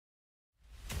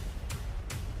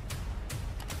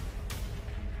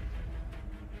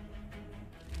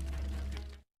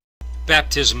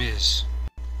baptism is.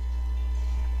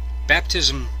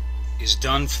 Baptism is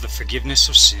done for the forgiveness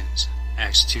of sins,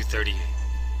 Acts 2:38.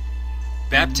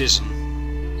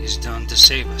 Baptism is done to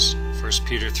save us, 1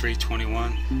 Peter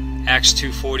 3:21, Acts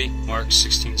 2:40, Mark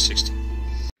 16:16.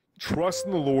 Trust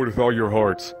in the Lord with all your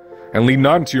hearts, and lean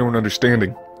not into your own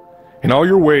understanding. In all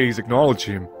your ways acknowledge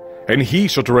him, and he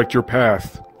shall direct your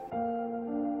path.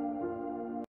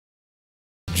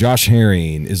 Josh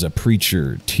Herring is a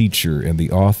preacher, teacher, and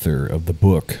the author of the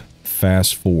book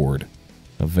Fast Forward,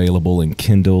 available in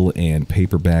Kindle and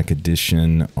paperback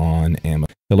edition on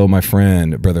Amazon. Hello, my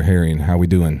friend, Brother Herring. How we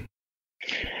doing?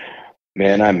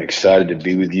 Man, I'm excited to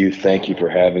be with you. Thank you for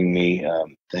having me.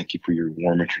 Thank you for your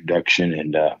warm introduction,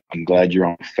 and I'm glad you're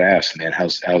on fast, man.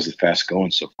 How's the fast going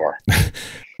so far?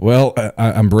 Well,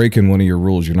 I'm breaking one of your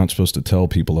rules. You're not supposed to tell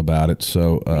people about it,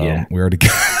 so Yeah. we already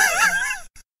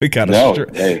we got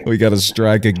a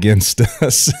strike against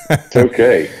us. It's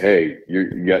okay. Hey,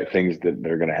 you got things that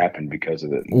are going to happen because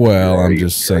of it. Well, I'm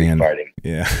just saying. Fighting.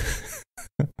 Yeah.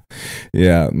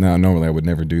 Yeah, no, normally I would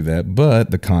never do that,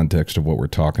 but the context of what we're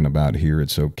talking about here,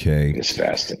 it's okay. It's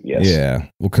fasting, yes. Yeah.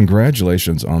 Well,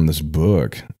 congratulations on this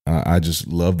book. I just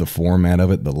love the format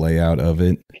of it, the layout of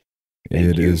it.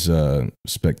 Thank you. Is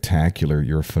spectacular.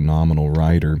 You're a phenomenal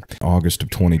writer. August of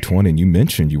 2020, and you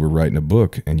mentioned you were writing a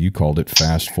book, and you called it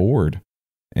Fast Forward.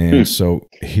 And so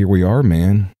here we are,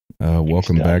 man.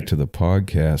 Welcome back to the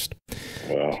podcast.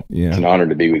 Well, yeah. It's an honor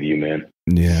to be with you, man.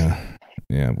 Yeah.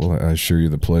 Yeah, well, I assure you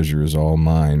the pleasure is all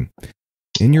mine.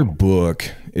 In your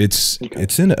book, it's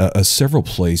in several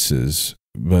places,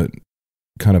 but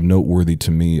kind of noteworthy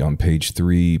to me on page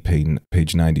 3,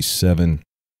 page 97,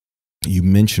 you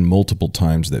mention multiple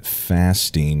times that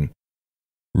fasting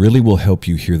really will help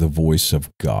you hear the voice of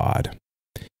God.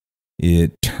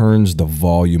 It turns the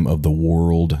volume of the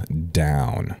world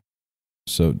down.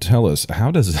 So tell us,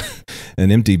 how does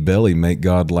an empty belly make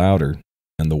God louder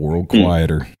and the world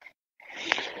quieter?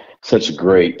 Such a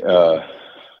great. I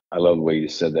love the way you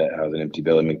said that. How an empty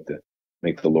belly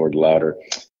make the Lord louder.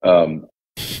 I'll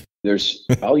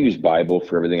use Bible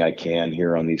for everything I can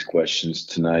here on these questions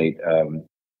tonight.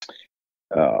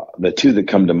 The two that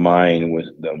come to mind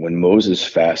when Moses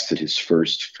fasted his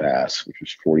first fast, which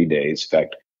was 40 days. In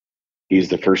fact, he's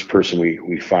the first person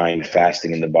we find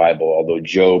fasting in the Bible. Although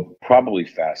Job probably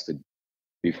fasted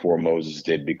before Moses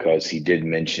did, because he did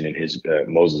mention in his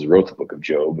Moses wrote the book of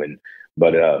Job,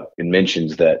 but it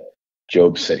mentions that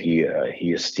Job said he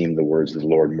esteemed the words of the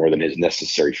Lord more than his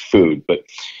necessary food. But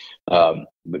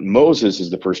Moses is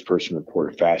the first person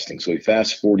reported fasting. So he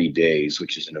fasts 40 days,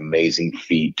 which is an amazing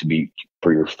feat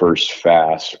for your first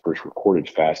fast, first recorded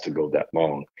fast to go that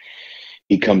long.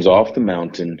 He comes off the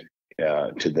mountain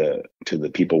to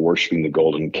the people worshiping the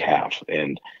golden calf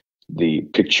and the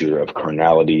picture of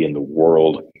carnality in the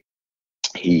world.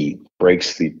 He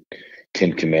breaks the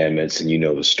 10 Commandments, and you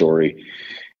know the story.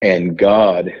 And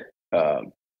God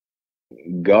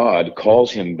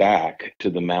calls him back to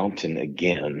the mountain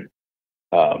again.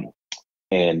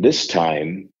 And this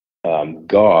time,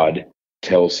 God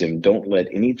tells him, don't let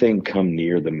anything come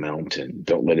near the mountain.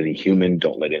 Don't let any human,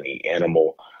 don't let any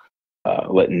animal,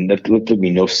 let there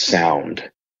be no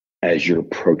sound as you're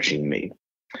approaching me.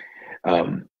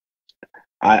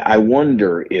 I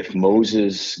wonder if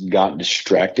Moses got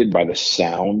distracted by the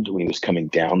sound when he was coming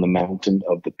down the mountain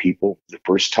of the people the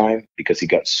first time, because he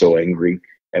got so angry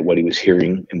at what he was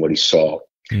hearing and what he saw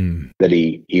that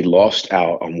he lost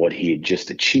out on what he had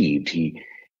just achieved. He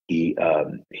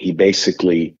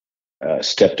basically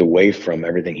stepped away from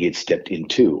everything he had stepped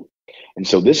into. And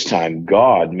so this time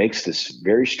God makes this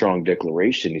very strong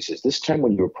declaration. He says, this time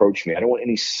when you approach me, I don't want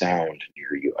any sound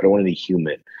near you. I don't want any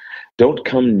human. Don't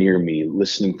come near me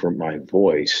listening for my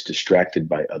voice, distracted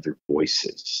by other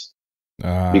voices.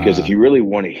 Because if you really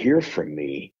want to hear from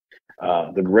me,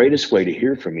 the greatest way to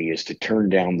hear from me is to turn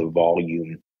down the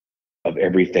volume of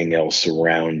everything else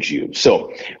around you.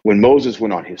 So when Moses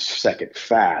went on his second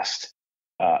fast,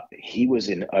 he was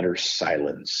in utter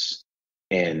silence.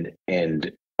 And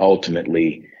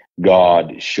ultimately,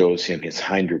 God shows him his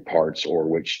hinder parts, or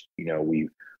which,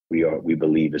 we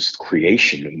believe is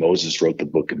creation. And Moses wrote the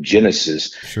book of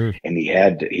Genesis, Sure. And he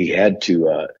had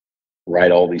to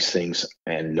write all these things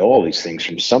and know all these things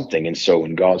from something. And so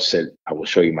when God said, "I will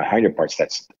show you my hinder parts,"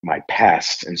 that's my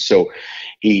past. And so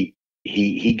he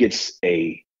gets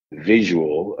a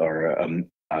visual or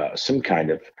some kind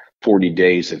of 40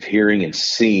 days of hearing and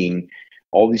seeing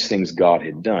all these things God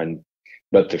had done.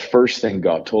 But the first thing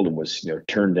God told him was,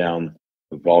 turn down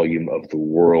the volume of the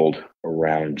world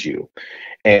around you.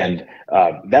 And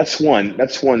that's one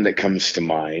that comes to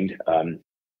mind.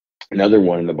 Another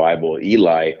one in the Bible,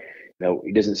 Eli Now,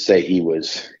 he doesn't say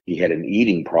he had an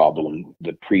eating problem,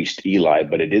 the priest Eli,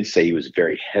 but it did say he was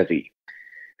very heavy.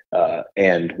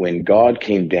 And when God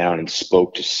came down and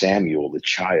spoke to Samuel, the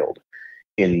child,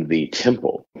 in the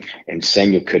temple, and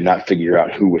Samuel could not figure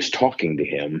out who was talking to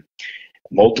him,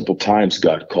 multiple times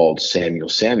God called Samuel,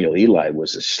 Samuel. Eli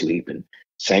was asleep, and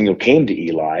Samuel came to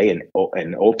Eli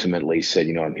and ultimately said,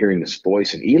 I'm hearing this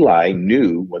voice. And Eli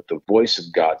knew what the voice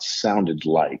of God sounded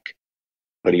like,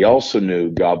 but he also knew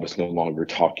God was no longer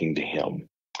talking to him.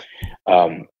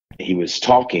 He was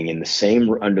talking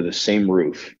under the same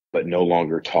roof, but no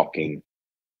longer talking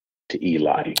to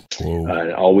Eli.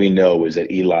 And all we know is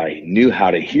that Eli knew how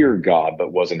to hear God,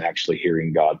 but wasn't actually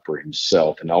hearing God for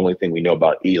himself. And the only thing we know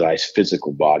about Eli's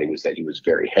physical body was that he was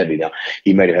very heavy. Now,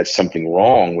 he might have had something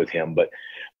wrong with him, but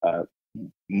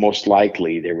most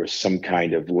likely there was some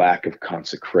kind of lack of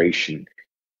consecration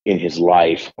in his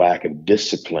life, lack of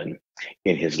discipline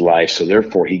in his life. So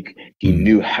therefore, he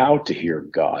knew how to hear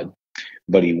God,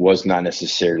 but he was not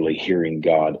necessarily hearing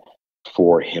God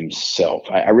for himself.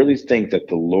 I really think that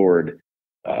the Lord,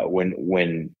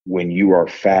 when you are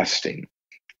fasting,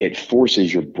 it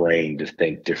forces your brain to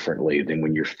think differently than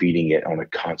when you're feeding it on a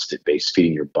constant basis,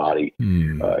 feeding your body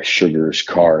sugars,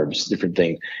 carbs, different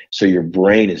things. So your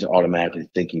brain is automatically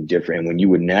thinking different. And when you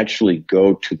would naturally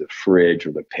go to the fridge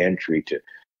or the pantry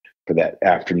for that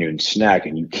afternoon snack,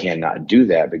 and you cannot do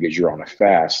that because you're on a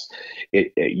fast,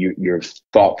 your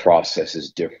thought process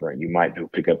is different. You might go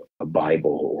pick up a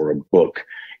Bible or a book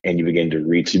and you begin to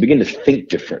read. So you begin to think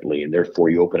differently, and therefore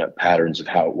you open up patterns of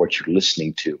what you're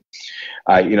listening to.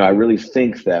 I really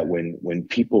think that when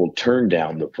people turn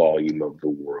down the volume of the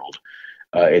world,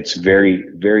 it's very,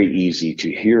 very easy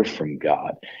to hear from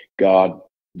God. God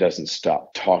doesn't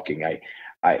stop talking.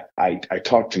 I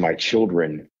talk to my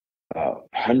children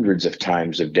hundreds of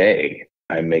times a day.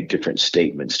 I make different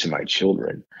statements to my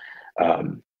children.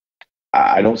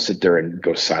 I don't sit there and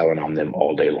go silent on them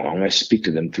all day long. I speak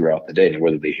to them throughout the day, and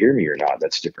whether they hear me or not,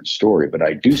 that's a different story. But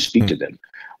I do speak to them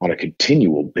on a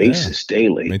continual basis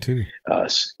daily. Me too.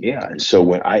 And so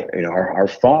when our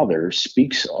Father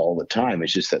speaks all the time.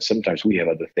 It's just that sometimes we have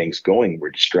other things going.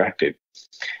 We're distracted.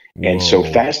 And so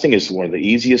fasting is one of the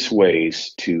easiest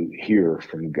ways to hear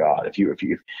from God.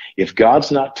 If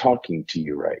God's not talking to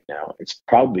you right now, it's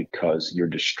probably because you're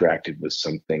distracted with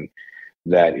something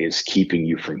that is keeping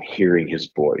you from hearing his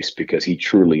voice, because he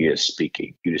truly is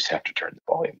speaking. You just have to turn the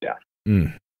volume down.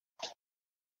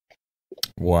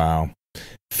 Wow.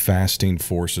 Fasting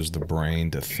forces the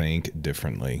brain to think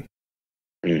differently.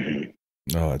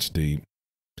 Mm-hmm. Oh, it's deep.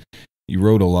 You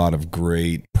wrote a lot of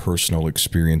great personal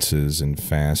experiences in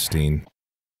fasting.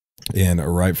 And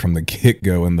right from the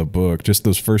get-go in the book, just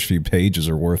those first few pages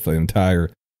are worth the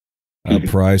entire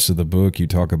price of the book. You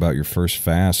talk about your first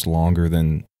fast longer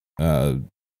than, I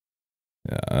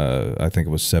think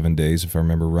it was 7 days, if I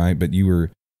remember right. But it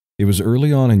was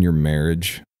early on in your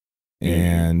marriage,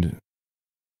 and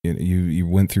you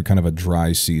went through kind of a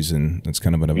dry season. That's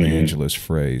kind of an evangelist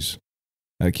phrase.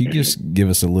 Can you just give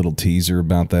us a little teaser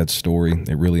about that story?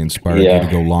 It really inspired you to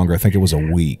go longer. I think it was a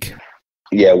week.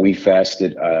 Yeah, we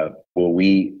fasted. My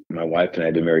wife and I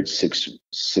had been married six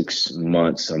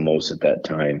months almost at that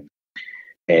time,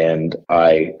 and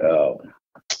I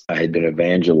had been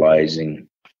evangelizing.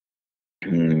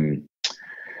 It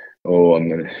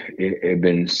had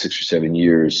been 6 or 7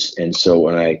 years, and so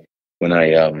when I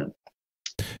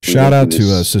shout out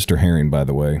to Sister Herring, by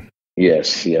the way.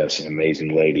 Yes, an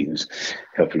amazing lady who's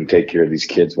helping take care of these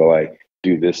kids while I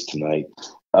do this tonight.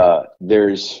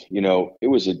 It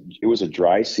was a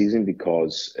dry season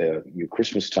because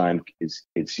Christmas time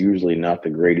it's usually not the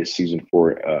greatest season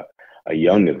for a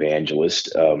young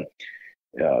evangelist,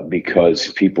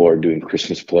 because people are doing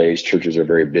Christmas plays, churches are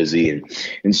very busy,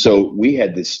 and so we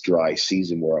had this dry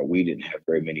season where we didn't have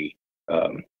very many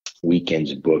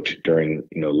weekends booked during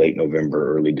late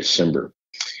November, early December,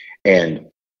 and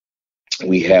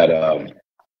we had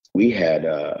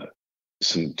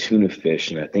some tuna fish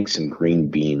and I think some green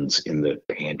beans in the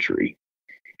pantry.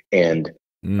 And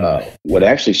what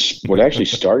actually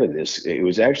started this, it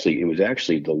was actually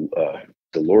the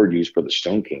Lord used Brother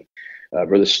Stone King.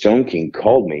 Brother Stone King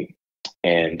called me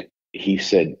and he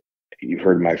said, "You've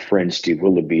heard my friend Steve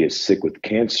Willoughby is sick with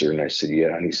cancer." And I said,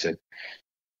 "Yeah." And he said,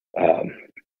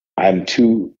 "I'm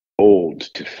too old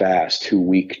to fast, too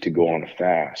weak to go on a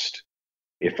fast.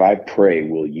 If I pray,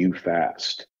 will you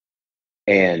fast?"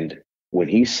 And when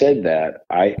he said that,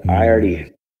 I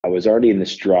was already in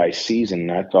this dry season,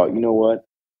 and I thought, you know what?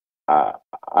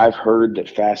 I've heard that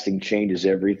fasting changes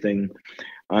everything.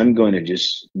 I'm going to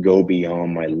just go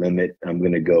beyond my limit. I'm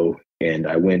going to go, and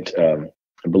I went, I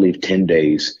believe, 10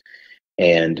 days,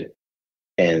 and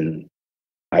And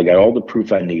I got all the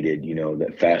proof I needed,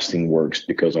 that fasting works,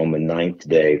 because on the ninth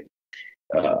day,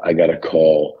 I got a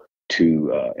call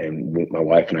and my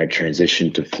wife and I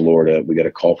transitioned to Florida. We got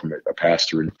a call from a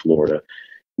pastor in Florida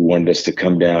who wanted us to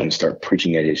come down and start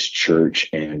preaching at his church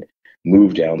and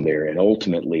move down there. And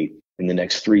ultimately, in the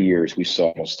next 3 years, we saw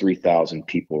almost 3,000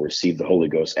 people receive the Holy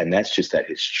Ghost. And that's just at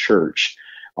his church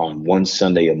on one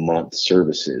Sunday a month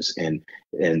services. And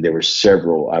there were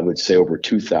several, I would say over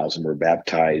 2,000 were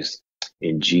baptized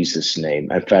in Jesus'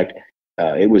 name. In fact,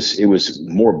 it was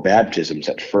more baptisms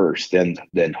at first than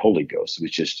Holy Ghost.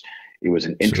 It was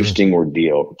an interesting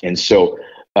ordeal. And so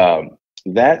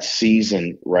that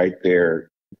season right there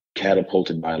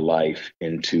catapulted my life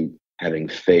into having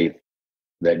faith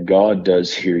that God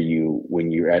does hear you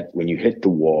when you hit the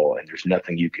wall and there's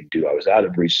nothing you could do. I was out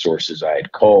of resources. I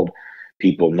had called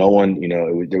people. No one,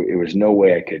 it was no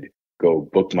way I could go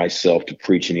book myself to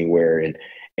preach anywhere. And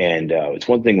it's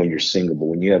one thing when you're single, but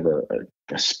when you have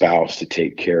a spouse to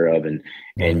take care of and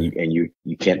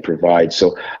you can't provide.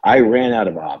 So I ran out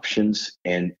of options.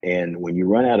 And when you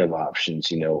run out of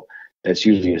options, that's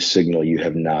usually a signal you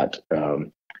have not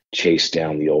chase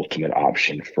down the ultimate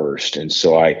option first. And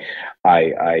so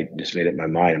I just made up my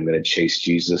mind. I'm going to chase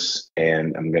Jesus,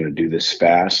 and I'm going to do this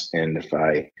fast. And if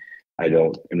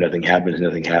nothing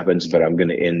happens, but I'm going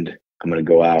to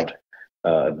go out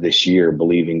this year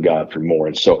believing God for more.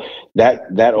 And so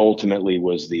that ultimately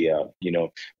was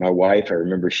my wife, I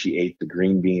remember she ate the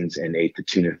green beans and ate the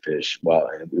tuna fish. Well,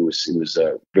 it was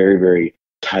a very, very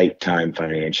tight time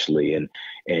financially,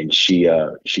 and she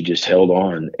just held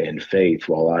on in faith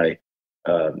while I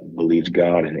believed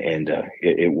God, and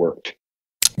it worked.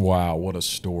 Wow, what a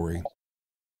story.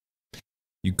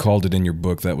 You called it in your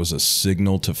book that was a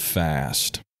signal to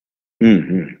fast.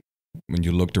 Mm-hmm. When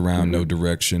you looked around, no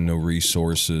direction, no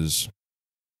resources,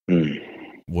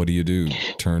 what do?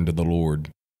 Turn to the Lord.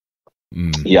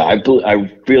 Yeah, I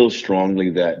feel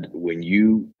strongly that when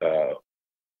you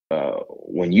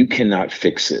cannot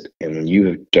fix it, and when you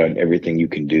have done everything you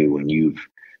can do, when you've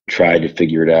tried to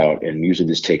figure it out, and usually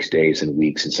this takes days and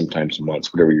weeks and sometimes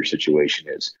months, whatever your situation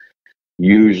is,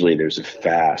 usually there's a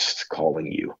fast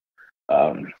calling you.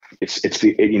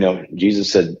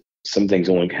 Jesus said some things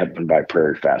only happen by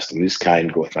prayer and fasting. This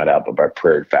kind goeth not out but by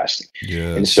prayer and fasting.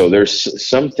 Yes. And so there's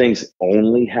some things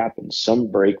only happen, some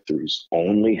breakthroughs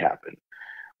only happen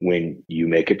when you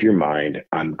make up your mind,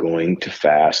 I'm going to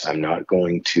fast. I'm not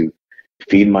going to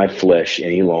feed my flesh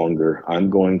any longer. I'm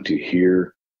going to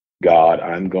hear God.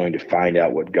 I'm going to find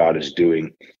out what God is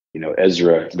doing.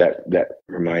 Ezra, that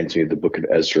reminds me of the book of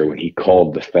Ezra, when he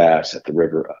called the fast at the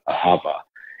river Ahava,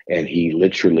 and he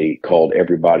literally called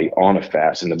everybody on a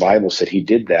fast. And the Bible said he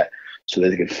did that so that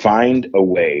they could find a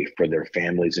way for their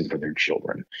families and for their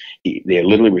children. They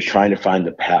literally was trying to find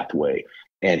the pathway.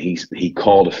 And he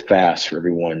called a fast for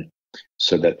everyone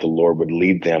so that the Lord would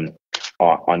lead them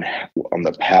on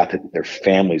the path that their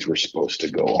families were supposed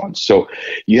to go on. So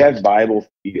you have Bible,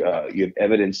 you have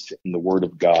evidence in the Word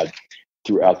of God,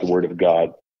 throughout the Word of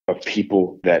God, of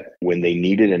people that when they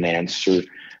needed an answer,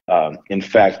 in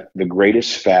fact, the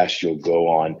greatest fast you'll go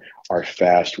on are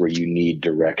fasts where you need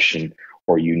direction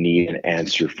or you need an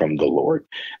answer from the Lord,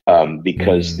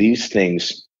 because these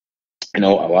things. A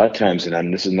lot of times,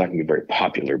 and this is not going to be very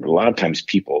popular, but a lot of times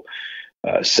people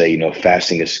say,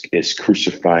 fasting is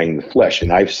crucifying the flesh.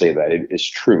 And I say that it is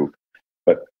true.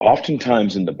 But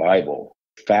oftentimes in the Bible,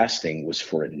 fasting was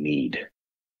for a need,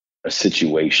 a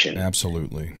situation.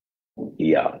 Absolutely.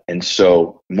 Yeah. And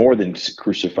so more than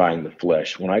crucifying the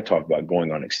flesh, when I talk about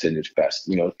going on extended fast,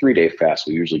 3-day fast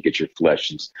will usually get your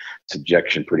flesh in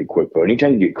subjection pretty quick. But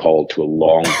anytime you get called to a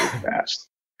longer fast,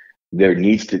 there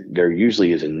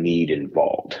usually is a need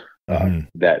involved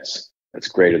that's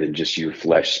greater than just your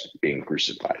flesh being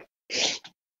crucified.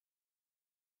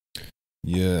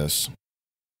 Yes,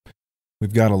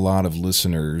 we've got a lot of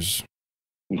listeners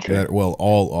that,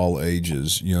 all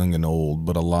ages, young and old,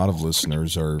 but a lot of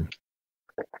listeners are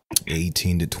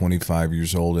 18 to 25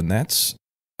 years old, and that's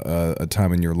a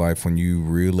time in your life when you're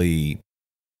really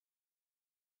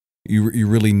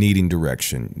needing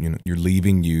direction. You're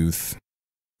leaving youth,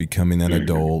 becoming an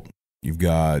adult. You've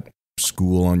got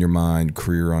school on your mind,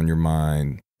 career on your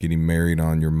mind, getting married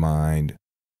on your mind.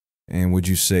 And would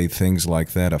you say things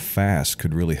like that, a fast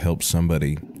could really help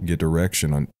somebody get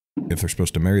direction on if they're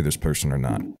supposed to marry this person or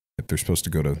not, if they're supposed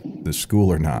to go to this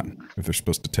school or not, if they're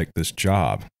supposed to take this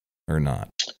job or not?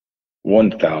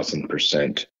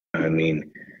 1,000%. I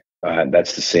mean,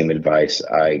 that's the same advice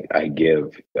I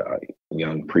give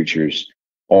young preachers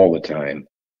all the time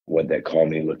when they call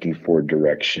me looking for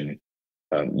direction.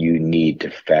 You need to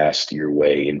fast your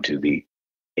way into the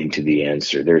into the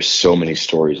answer. There's so many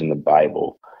stories in the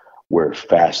Bible where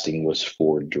fasting was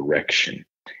for direction.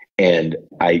 And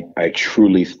I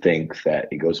truly think that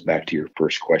it goes back to your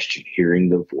first question, hearing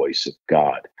the voice of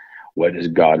God. What is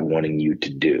God wanting you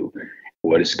to do?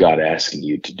 What is God asking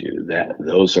you to do?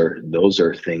 Those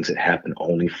are things that happen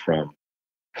only from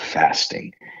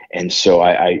fasting. And so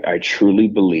I truly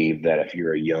believe that if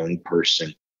you're a young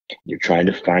person, you're trying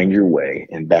to find your way,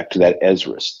 and back to that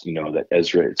Ezra, that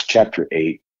Ezra, it's chapter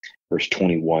 8, verse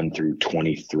 21 through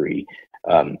 23.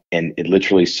 And it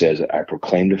literally says, I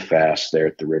proclaimed a fast there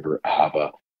at the river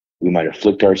Ahava. We might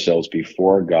afflict ourselves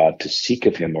before our God to seek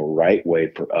of him a right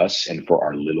way for us and for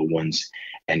our little ones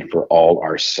and for all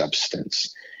our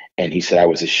substance. And he said, I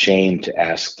was ashamed to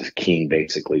ask the king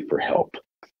basically for help.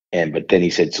 But then he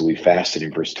said, so we fasted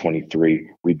in verse 23.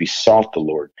 We besought the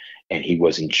Lord, and he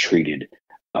was entreated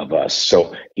of us.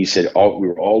 So he said, we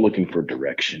were all looking for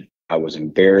direction. I was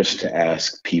embarrassed to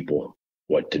ask people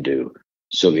what to do.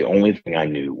 So the only thing I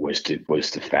knew was to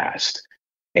fast.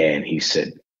 And he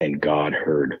said, and God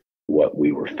heard what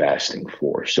we were fasting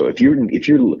for. So if you're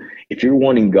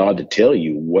wanting God to tell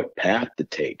you what path to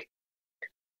take,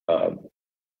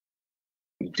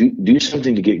 do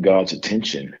something to get God's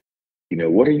attention.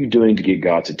 What are you doing to get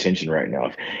God's attention right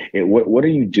now? What are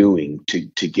you doing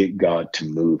to get God to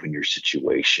move in your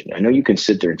situation? I know you can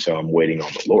sit there and say, I'm waiting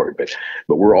on the Lord, but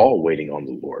we're all waiting on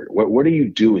the Lord. What are you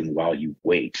doing while you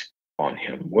wait on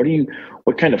him?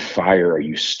 What kind of fire are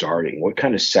you starting? What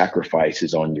kind of sacrifice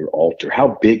is on your altar?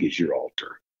 How big is your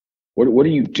altar? What are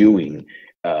you doing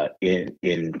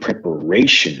in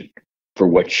preparation for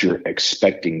what you're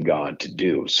expecting God to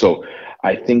do? So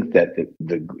I think that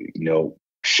the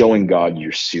showing God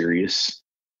you're serious.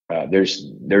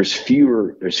 There's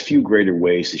few greater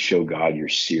ways to show God you're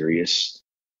serious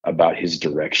about his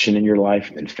direction in your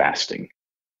life than fasting.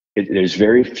 There's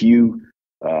very few.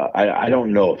 I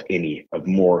don't know of any of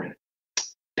more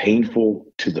painful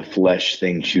to the flesh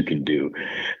things you can do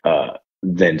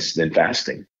than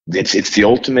fasting. It's the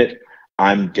ultimate.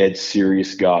 I'm dead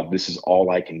serious, God. This is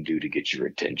all I can do to get your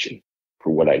attention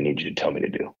for what I need you to tell me to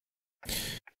do.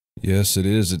 Yes, it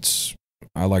is.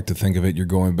 I like to think of it, you're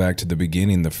going back to the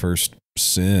beginning. The first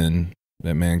sin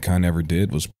that mankind ever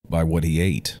did was by what he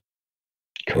ate.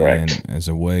 Correct. And as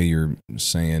a way, you're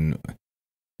saying,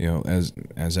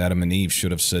 as Adam and Eve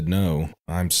should have said no,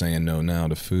 I'm saying no now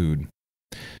to food.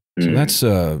 So that's,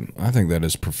 I think that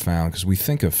is profound, because we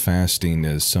think of fasting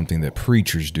as something that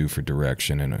preachers do for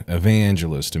direction and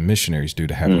evangelists and missionaries do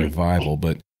to have a revival,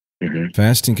 but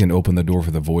fasting can open the door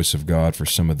for the voice of God for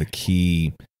some of the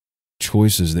key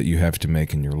choices that you have to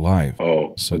make in your life.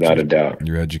 Oh, without a doubt.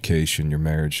 Your education, your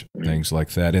marriage, things like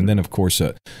that. And then, of course,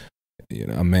 a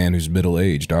man who's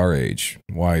middle-aged, our age,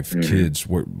 wife, kids,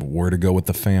 where to go with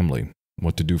the family,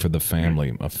 what to do for the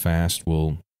family. A fast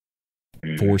will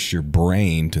force your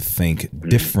brain to think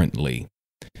differently,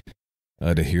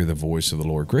 to hear the voice of the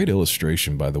Lord. Great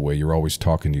illustration, by the way. You're always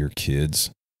talking to your kids,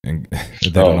 and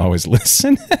they don't always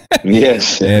listen.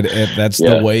 Yes. and that's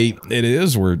the way it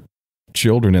is. We're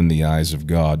children in the eyes of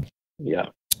God. Yeah.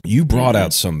 You brought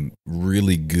out some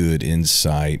really good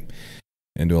insight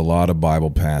into a lot of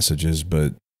Bible passages,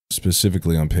 but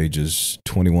specifically on pages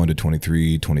 21 to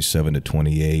 23, 27 to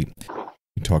 28,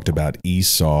 you talked about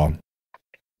Esau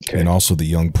and also the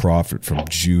young prophet from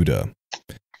Judah.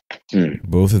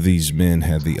 Both of these men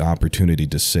had the opportunity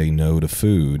to say no to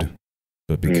food,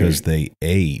 but because they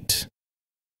ate,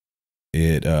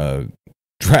 it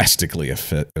drastically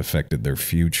affected their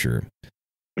future.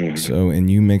 So,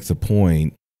 and you make the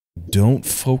point, don't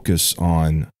focus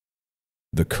on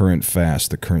the current fast,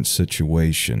 the current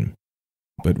situation,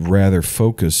 but rather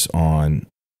focus on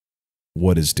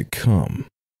what is to come,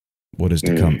 what is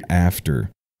to come after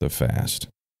the fast.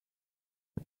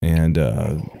 And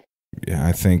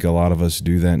I think a lot of us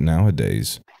do that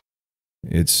nowadays.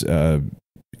 It's the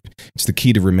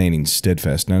key to remaining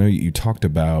steadfast. Now, I know you talked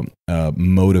about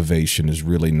motivation is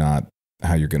really not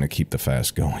how you're going to keep the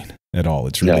fast going at all.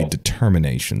 It's really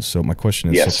determination. So my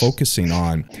question is, so focusing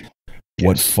on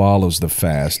what follows the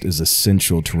fast is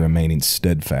essential to remaining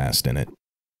steadfast in it.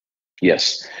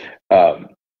 Yes. The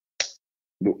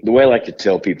way I like to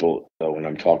tell people when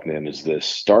I'm talking to them is this: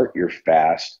 start your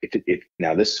fast.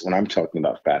 When I'm talking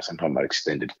about fast, I'm talking about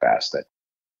extended fast that,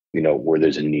 where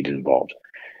there's a need involved.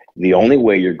 The only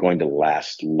way you're going to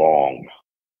last long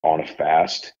on a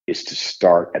fast is to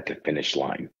start at the finish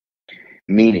line.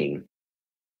 Meaning,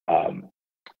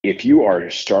 if you are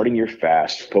starting your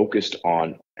fast focused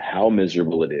on how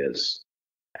miserable it is,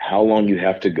 how long you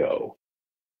have to go,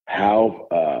 how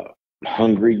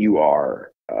hungry you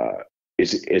are,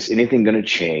 is anything going to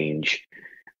change?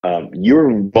 you're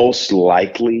most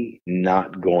likely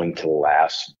not going to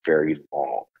last very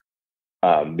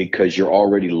long, because you're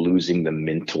already losing the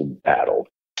mental battle,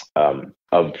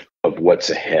 of what's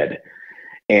ahead.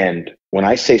 And when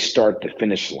I say start the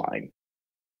finish line,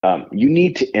 you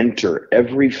need to enter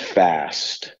every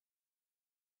fast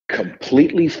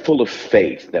completely full of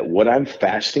faith that what I'm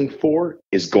fasting for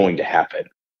is going to happen.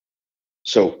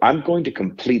 So I'm going to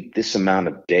complete this amount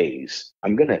of days.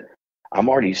 I'm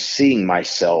already seeing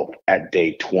myself at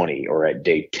day 20 or at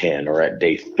day 10 or at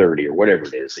day 30 or whatever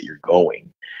it is that you're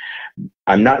going.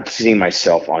 I'm not seeing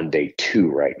myself on day 2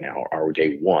 right now or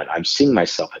day 1. I'm seeing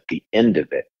myself at the end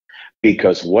of it,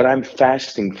 because what I'm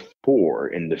fasting for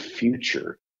in the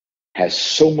future has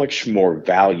so much more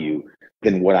value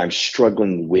than what I'm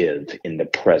struggling with in the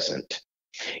present.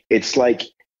 It's like,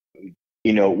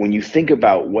 when you think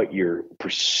about what you're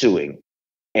pursuing,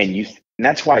 and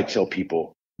that's why I tell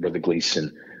people, Brother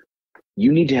Gleason,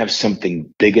 you need to have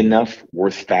something big enough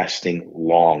worth fasting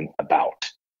long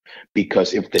about.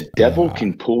 Because if the devil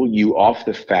can pull you off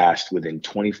the fast within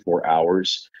 24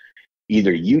 hours,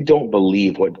 either you don't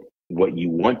believe what you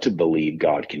want to believe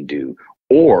God can do,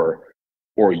 or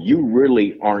you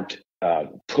really aren't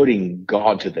putting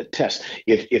God to the test.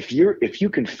 If you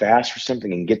can fast for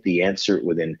something and get the answer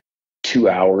within 2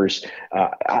 hours,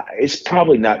 it's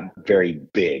probably not very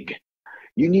big.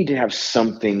 You need to have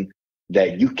something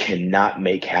that you cannot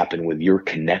make happen with your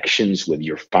connections, with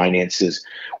your finances,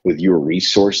 with your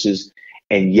resources,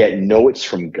 and yet know it's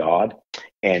from God.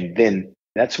 And then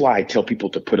that's why I tell people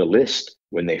to put a list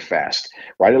when they fast.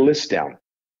 Write a list down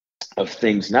of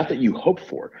things, not that you hope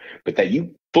for, but that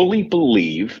you fully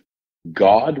believe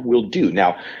God will do.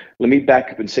 Now, let me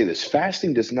back up and say this.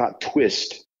 Fasting does not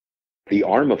twist the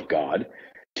arm of God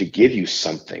to give you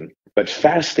something, but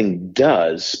fasting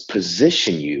does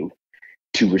position you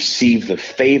to receive the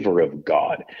favor of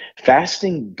God.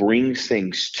 Fasting brings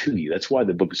things to you. That's why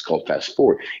the book is called Fast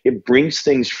Forward. It brings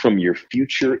things from your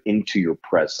future into your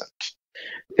present.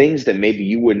 Things that maybe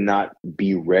you would not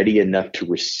be ready enough to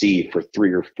receive for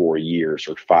 3 or 4 years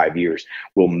or 5 years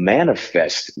will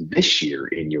manifest this year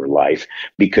in your life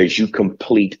because you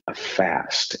complete a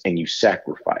fast and you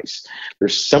sacrifice.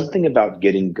 There's something about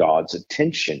getting God's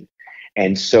attention.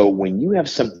 And so when you have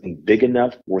something big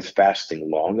enough worth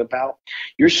fasting long about,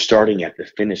 you're starting at the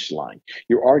finish line.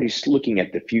 You're already looking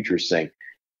at the future saying,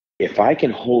 if I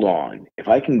can hold on, if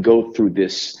I can go through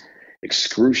this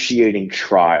excruciating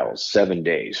trial, 7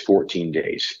 days, 14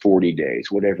 days, 40 days,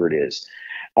 whatever it is,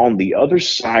 on the other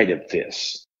side of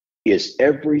this is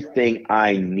everything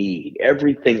I need,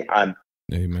 everything I'm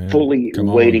fully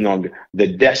waiting on,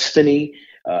 the destiny.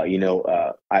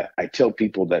 I tell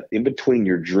people that in between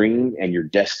your dream and your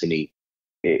destiny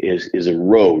is a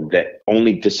road that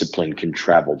only discipline can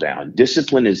travel down.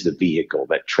 Discipline is the vehicle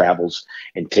that travels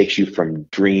and takes you from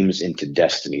dreams into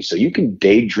destiny. So you can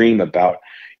daydream about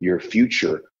your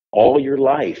future all your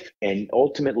life and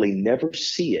ultimately never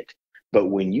see it. But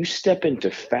when you step into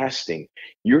fasting,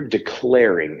 you're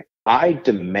declaring, I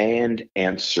demand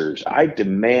answers. I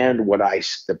demand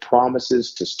the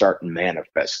promises to start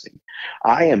manifesting.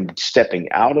 I am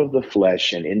stepping out of the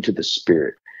flesh and into the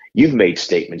spirit. You've made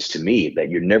statements to me that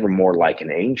you're never more like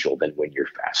an angel than when you're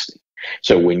fasting.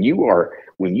 So when you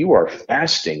are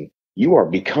fasting, you are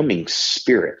becoming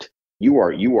spirit. You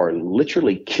are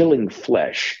literally killing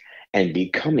flesh and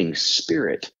becoming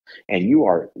spirit. And you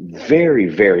are very,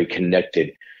 very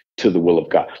connected to the will of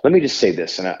God. Let me just say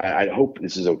this, and I hope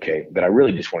this is okay, but I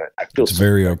really just want to, I feel it's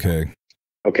very okay.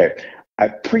 Okay. I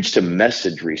preached a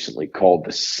message recently called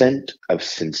The Scent of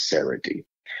Sincerity.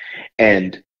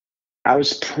 And I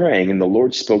was praying, and the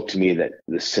Lord spoke to me that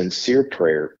the sincere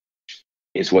prayer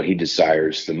is what he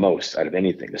desires the most out of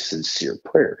anything, a sincere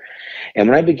prayer. And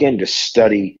when I began to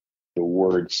study the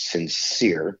word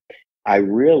sincere, I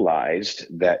realized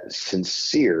that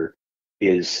sincere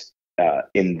is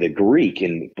in the Greek,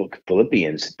 in the book of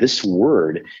Philippians, this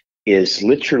word is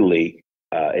literally,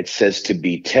 it says to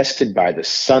be tested by the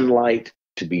sunlight,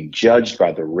 to be judged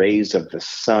by the rays of the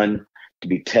sun, to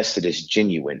be tested as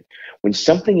genuine. When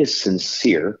something is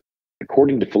sincere,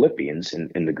 according to Philippians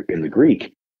in the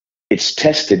Greek, it's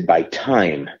tested by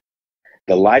time.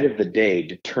 The light of the day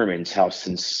determines how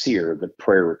sincere the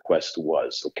prayer request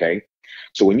was, okay?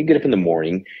 So when you get up in the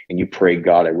morning and you pray,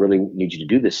 God, I really need you to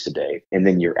do this today, and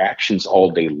then your actions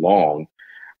all day long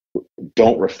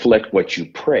don't reflect what you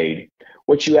prayed,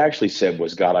 what you actually said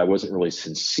was, God, I wasn't really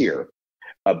sincere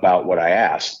about what I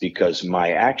asked, because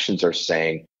my actions are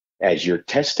saying, as you're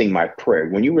testing my prayer,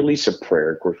 when you release a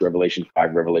prayer, of course, Revelation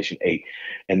 5, Revelation 8,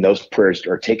 and those prayers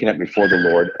are taken up before the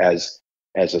Lord as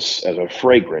as a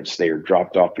fragrance. They are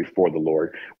dropped off before the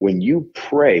Lord. When you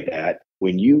pray that,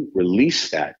 when you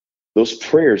release that, those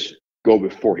prayers go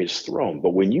before his throne.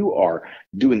 But when you are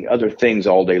doing other things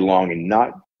all day long and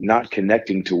not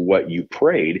connecting to what you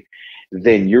prayed,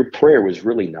 then your prayer was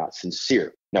really not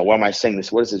sincere. Now, why am I saying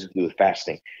this? What does this do with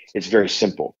fasting? It's very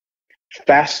simple.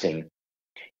 Fasting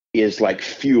is like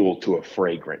fuel to a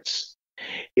fragrance.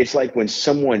 It's like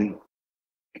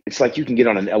it's like you can get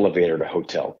on an elevator at a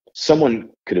hotel. Someone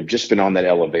could have just been on that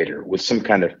elevator with some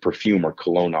kind of perfume or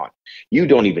cologne on. You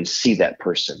don't even see that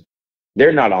person.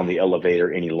 They're not on the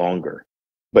elevator any longer,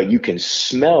 but you can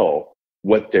smell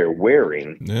what they're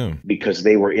wearing because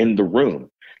they were in the room.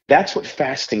 That's what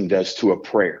fasting does to a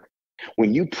prayer.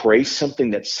 When you pray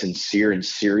something that's sincere and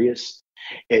serious,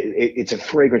 it's a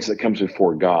fragrance that comes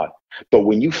before God. But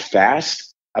when you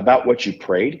fast about what you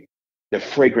prayed, the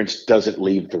fragrance doesn't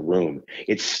leave the room.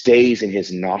 It stays in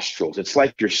his nostrils. It's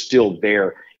like you're still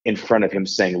there in front of him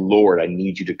saying, Lord, I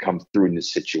need you to come through in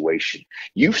this situation.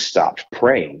 You've stopped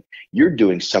praying. You're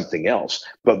doing something else.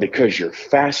 But because you're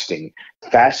fasting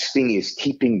is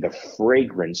keeping the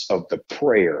fragrance of the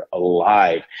prayer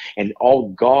alive. And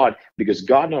because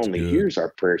God not only hears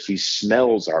our prayers, he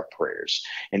smells our prayers.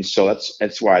 And so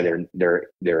that's why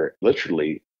they're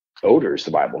literally odors,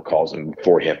 the Bible calls them,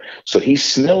 for him. So he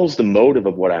smells the motive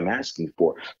of what I'm asking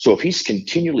for. So if he's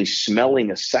continually smelling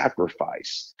a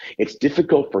sacrifice, it's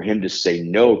difficult for him to say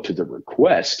no to the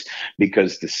request,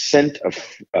 because the scent of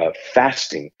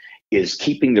fasting is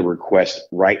keeping the request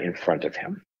right in front of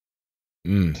him.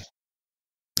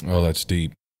 Oh, that's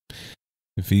deep.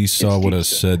 If Esau would have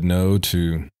said no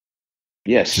to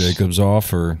Jacob's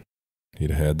offer,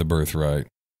 he'd have had the birthright.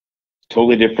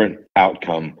 Totally different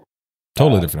outcome.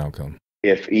 Totally different outcome.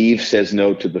 If Eve says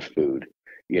no to the food,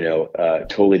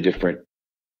 totally different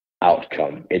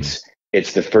outcome. It's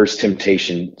the first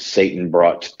temptation Satan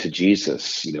brought to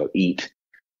Jesus. Eat.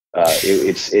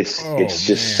 It's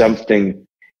just something.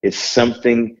 It's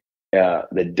something.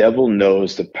 The devil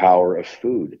knows the power of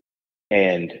food,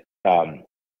 and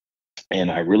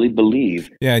I really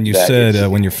believe. Yeah, and you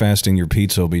said when you're fasting, your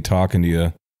pizza will be talking to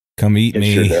you. Come eat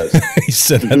me. Sure does. He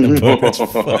said that in the book. It's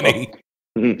funny.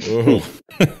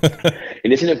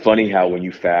 And isn't it funny how when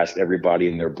you fast, everybody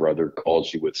and their brother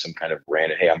calls you with some kind of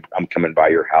random, hey, I'm coming by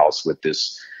your house with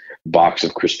this box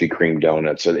of Krispy Kreme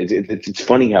donuts. So it's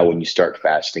funny how when you start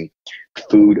fasting,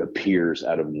 food appears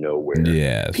out of nowhere.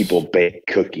 Yes. People bake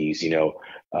cookies.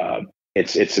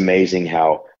 It's amazing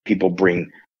how people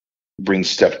bring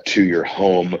stuff to your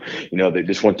home. They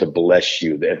just want to bless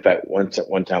you. In fact, one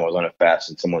time I was on a fast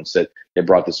and someone said they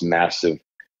brought this massive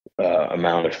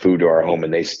amount of food to our home,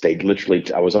 and they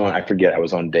literally, I was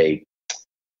on day,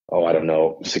 I don't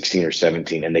know, 16 or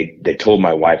 17, and they told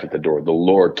my wife at the door, the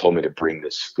Lord told me to bring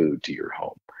this food to your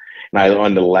home. And I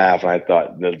wanted to laugh, and I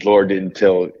thought, the Lord didn't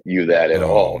tell you that at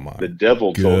all. The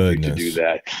devil told you to do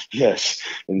that. Yes.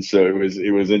 And so it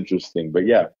was interesting. But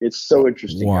yeah, it's so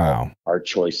interesting how our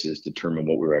choices determine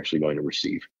what we're actually going to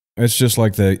receive. It's just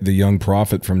like the young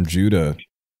prophet from Judah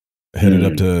headed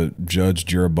up to judge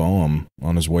Jeroboam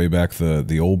on his way back.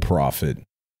 The old prophet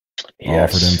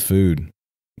offered him food.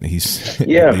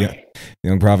 The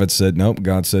young prophet said, nope,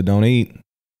 God said don't eat.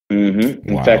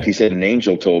 In fact, he said, an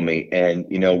angel told me. And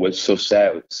what's so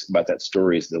sad about that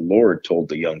story is the Lord told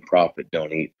the young prophet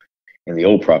don't eat, and the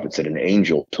old prophet said, an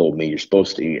angel told me you're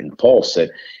supposed to eat. And Paul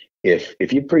said,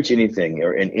 if you preach anything,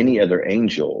 or in any other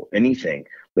angel anything,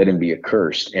 let him be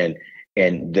accursed. And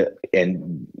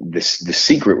the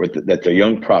secret that the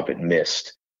young prophet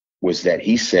missed was that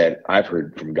he said, I've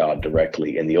heard from God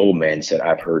directly. And the old man said,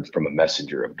 I've heard from a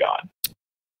messenger of God.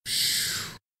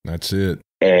 That's it.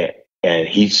 And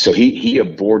he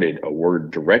aborted a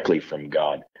word directly from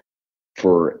God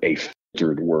for a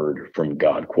filtered word from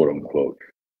God, quote unquote,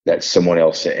 that someone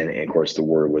else said. And of course the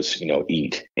word was,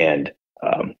 eat. And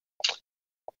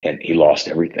he lost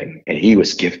everything. And he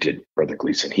was gifted, Brother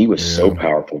Gleason. He was so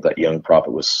powerful. That young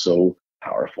prophet was so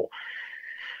powerful.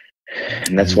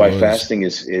 And that's why fasting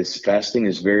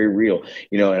is very real.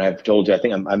 And I've told you, I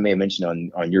think I may have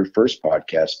mentioned on your first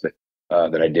podcast, but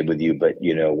that I did with you. But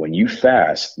when you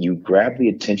fast, you grab the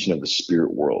attention of the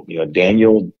spirit world.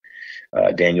 Daniel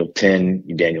 10,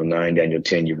 Daniel 9, Daniel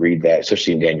 10. You read that,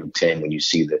 especially in Daniel 10, when you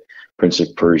see the Prince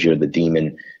of Persia, the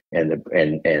demon, and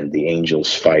the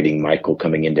angels fighting, Michael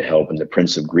coming in to help, and the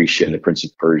Prince of Grecia and the Prince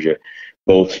of Persia,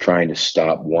 both trying to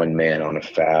stop one man on a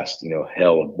fast,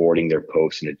 hell aborting their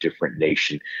post in a different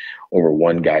nation over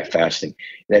one guy fasting.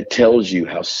 That tells you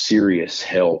how serious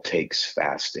hell takes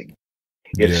fasting.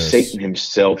 If Satan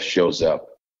himself shows up,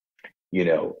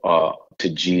 to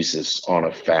Jesus on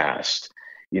a fast,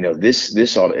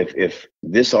 this ought, if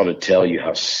this ought to tell you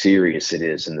how serious it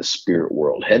is in the spirit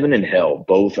world. Heaven and hell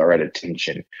both are at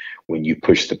attention when you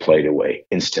push the plate away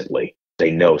instantly.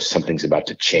 They know something's about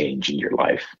to change in your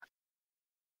life.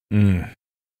 Man,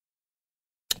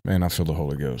 I feel the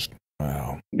Holy Ghost.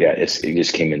 Wow. Yeah, it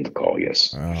just came in the call.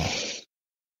 Yes. Oh,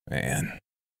 man.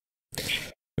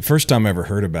 The first time I ever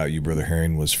heard about you, Brother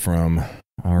Herring, was from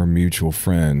our mutual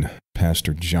friend,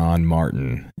 Pastor John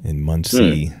Martin in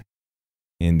Muncie,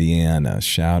 Indiana.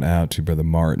 Shout out to Brother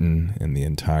Martin and the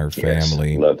entire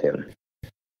family. Yes, love him.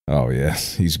 Oh,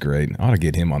 yes. He's great. I ought to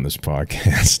get him on this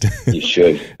podcast. You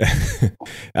should.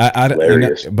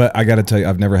 Hilarious. But I got to tell you,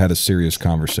 I've never had a serious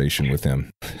conversation with him.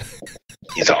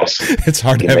 He's awesome. It's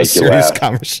hard to have a serious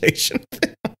conversation.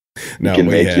 No, he can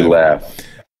make you laugh.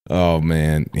 Oh,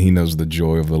 man. He knows the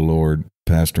joy of the Lord,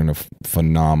 pastoring a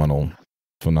phenomenal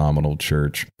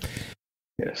church.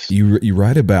 Yes. You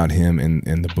write about him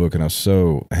in the book, and I was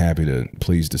so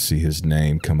pleased to see his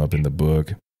name come up in the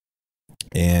book.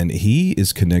 And he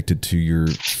is connected to your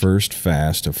first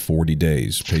fast of 40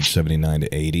 days, page 79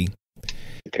 to 80.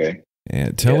 Okay.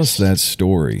 And tell us that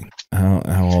story, how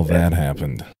all that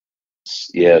happened.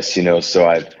 Yes, so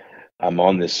I'm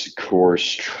on this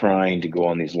course trying to go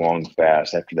on these long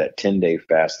fasts. After that 10-day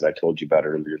fast that I told you about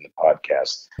earlier in the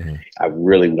podcast, I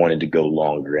really wanted to go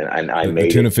longer, and I made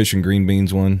the tuna fish and green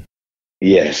beans one.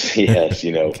 Yes,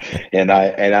 and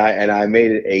I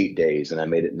made it 8 days, and I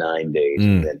made it 9 days,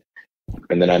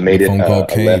 and then I made it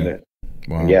 11.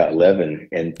 Wow. Yeah, 11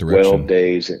 and 12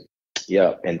 days.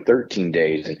 And 13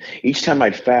 days. And each time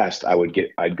I'd fast,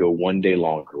 I'd go 1 day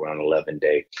longer. Went on 11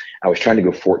 day. I was trying to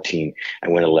go 14. I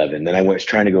went 11. Then I was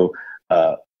trying to go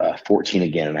 14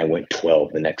 again, and I went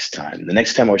 12 the next time. The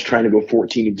next time I was trying to go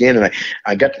 14 again, and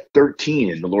I got to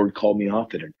 13, and the Lord called me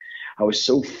off it. And I was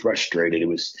so frustrated. It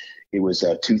was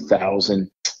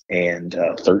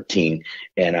 2013,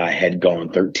 and I had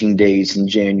gone 13 days in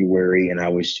January, and I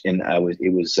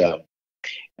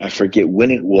forget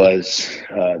when it was,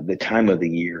 the time of the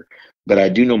year, but I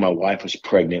do know my wife was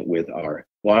pregnant with I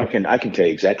can tell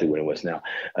you exactly when it was now.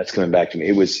 It's coming back to me.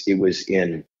 It was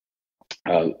in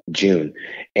June,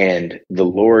 and the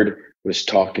Lord was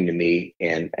talking to me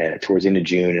and towards the end of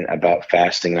June and about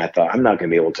fasting. And I thought, I'm not going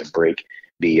to be able to break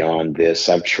beyond this.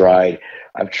 I've tried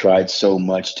so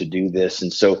much to do this.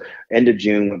 And so end of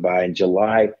June went by. In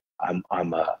July, I'm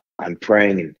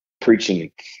praying and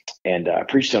preaching, and I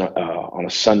preached on a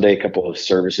Sunday, a couple of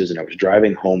services, and I was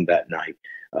driving home that night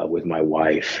with my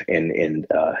wife, and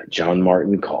John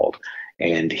Martin called,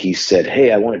 and he said,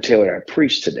 "Hey, I want to tell you what I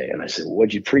preached today." And I said, "Well,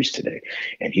 what'd you preach today?"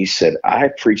 And he said, "I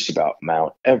preached about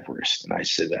Mount Everest." And I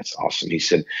said, "That's awesome." He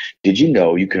said, "Did you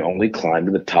know you can only climb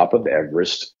to the top of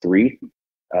Everest 3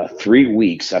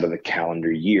 weeks out of the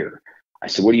calendar year?" I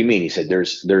said, "What do you mean?" He said,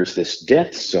 there's this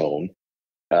death zone.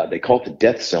 They call it the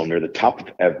death zone near the top of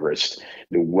Everest.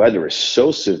 The weather is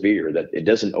so severe that it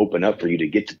doesn't open up for you to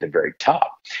get to the very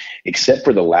top, except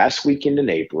for the last weekend in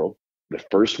April, the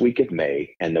first week of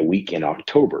May, and the week in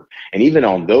October. And even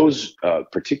on those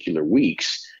particular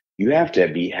weeks, you have to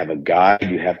have a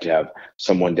guide. You have to have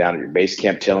someone down at your base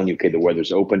camp telling you, okay, the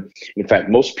weather's open. In fact,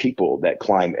 most people that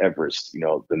climb Everest,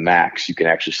 the max you can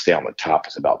actually stay on the top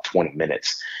is about 20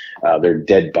 minutes. There are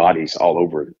dead bodies all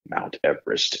over Mount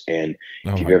Everest. And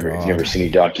if you've ever seen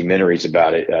any documentaries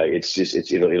about it,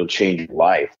 it'll change your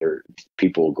life.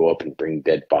 People will go up and bring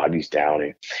dead bodies down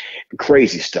and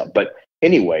crazy stuff. But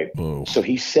anyway, So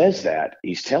he says that,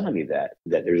 he's telling me that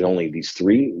there's only these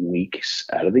 3 weeks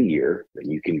out of the year that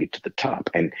you can get to the top.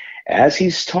 And as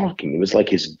he's talking, it was like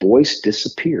his voice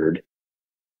disappeared,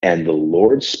 and the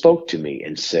Lord spoke to me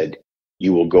and said,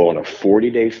 "You will go on a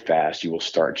 40-day fast. You will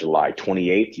start July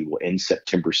 28th. You will end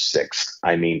September 6th.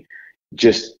 I mean,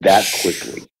 just that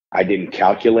quickly. I didn't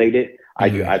calculate it.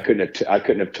 I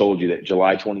couldn't have told you that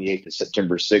July 28th to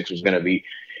September 6th was going to be,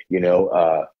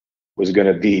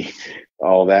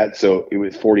 all that. So it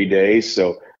was 40 days.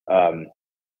 So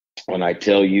when I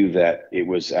tell you that it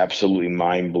was absolutely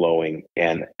mind blowing,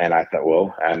 and I thought,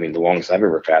 well, I mean, the longest I've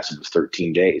ever fasted was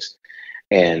 13 days.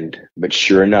 But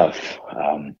sure enough,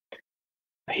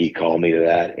 he called me to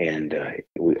that, and I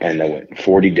went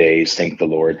 40 days. Thank the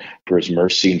Lord for his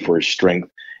mercy and for his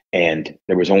strength. And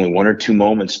there was only 1 or 2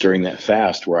 moments during that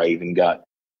fast where I even got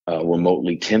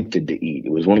remotely tempted to eat.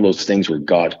 It was one of those things where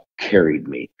God carried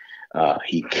me.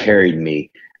 He carried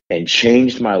me and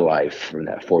changed my life from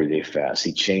that 40-day fast.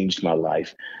 He changed my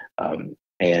life.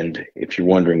 And if you're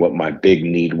wondering what my big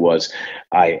need was,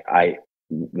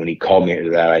 when he called me to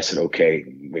that, I said, okay,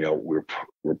 we're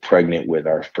pregnant with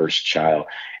our first child.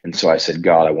 And so I said,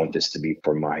 God, I want this to be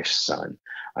for my son.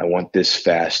 I want this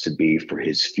fast to be for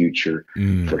his future,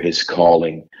 for his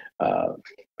calling.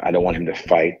 I don't want him to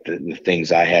fight the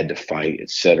things I had to fight,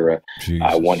 etc.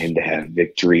 I want him to have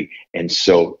victory. And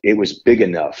so it was big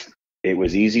enough. It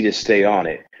was easy to stay on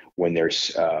it when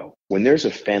there's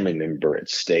a family member at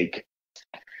stake.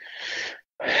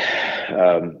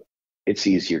 It's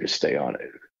easier to stay on it.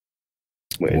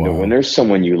 When there's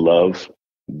someone you love,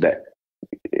 that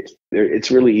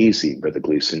it's really easy, Brother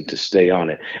Gleason, to stay on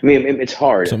it. I mean, it's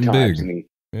hard something at times. big. I mean,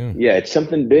 yeah, it's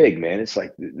something big, man. It's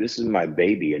like, this is my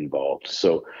baby involved.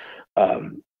 So,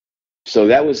 so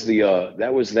that was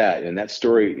that, and that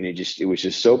story. And it was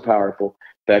just so powerful.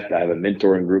 In fact, I have a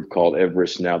mentoring group called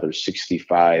Everest now. There's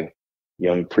 65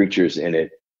 young preachers in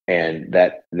it, and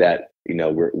that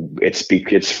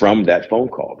it's from that phone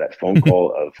call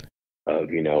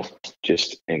of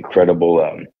just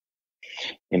incredible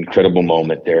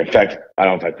moment there. In fact, I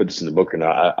don't know if I put this in the book or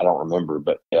not. I don't remember,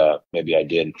 but maybe I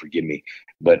did, and forgive me.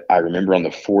 But I remember on the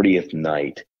 40th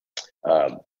night,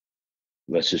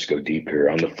 let's just go deep here.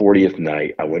 On the 40th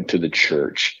night, I went to the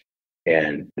church,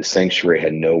 and the sanctuary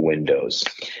had no windows.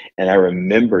 And I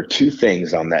remember two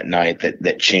things on that night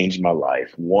that changed my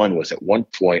life. One was, at one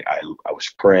point, I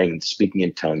was praying and speaking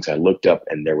in tongues. I looked up,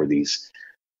 and there were these,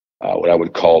 what I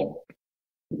would call,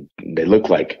 they looked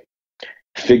like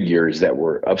figures that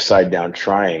were upside down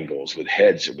triangles with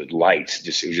heads or with lights.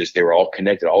 They were all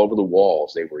connected all over the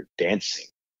walls. They were dancing.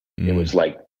 It was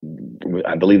like,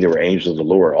 I believe they were angels of the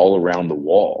Lord all around the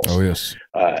walls. Oh, yes.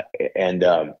 And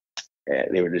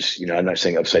they were just, I'm not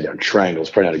saying upside down triangles,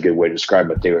 probably not a good way to describe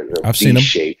it, but they were I've seen them.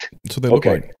 shaped. That's what they look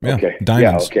like. Yeah. Okay.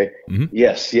 Diamonds. Yeah. Okay. Mm-hmm.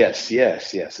 Yes.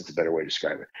 That's a better way to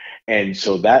describe it. And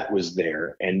so that was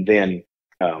there. And then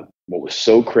what was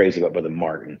so crazy about Brother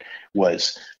Martin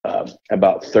was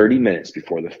about 30 minutes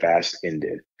before the fast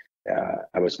ended,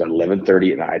 I was about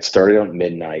 11:30, and I had started on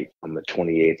midnight on the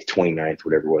 28th, 29th,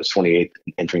 whatever it was, 28th,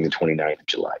 entering the 29th of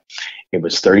July. It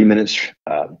was 30 minutes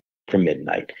from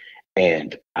midnight,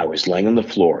 and I was laying on the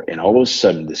floor, and all of a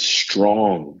sudden, this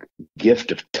strong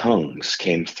gift of tongues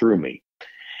came through me.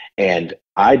 And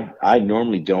I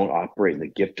normally don't operate in the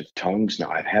gift of tongues. Now,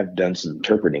 I have done some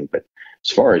interpreting, but as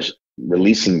far as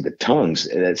releasing the tongues,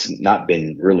 that's not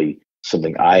been really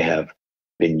something I have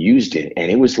been used in.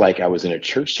 And it was like I was in a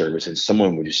church service, and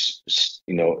someone would just,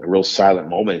 a real silent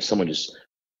moment, and someone just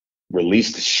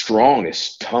released the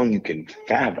strongest tongue you can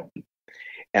fathom.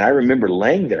 And I remember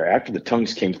laying there after the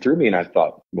tongues came through me, and I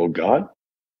thought, well, God,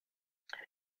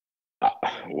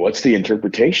 what's the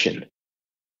interpretation?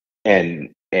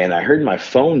 And I heard my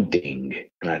phone ding,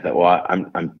 and I thought, well,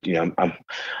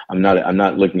 I'm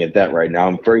not looking at that right now.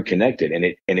 I'm very connected, and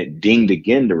it dinged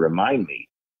again to remind me.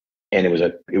 And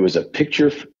it was a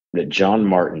picture that John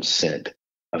Martin sent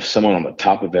of someone on the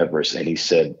top of Everest, and he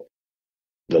said,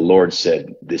 the Lord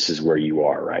said, this is where you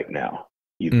are right now.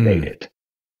 You've made it.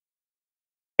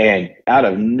 And out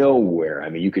of nowhere, I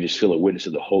mean, you could just feel a witness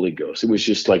of the Holy Ghost. It was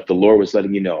just like the Lord was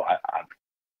letting you know,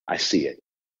 I see it.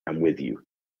 I'm with you.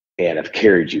 And I've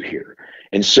carried you here.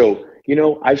 And so,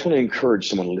 I just want to encourage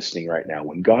someone listening right now.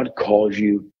 When God calls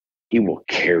you, he will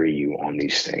carry you on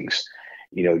these things.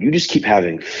 You just keep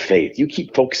having faith. You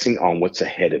keep focusing on what's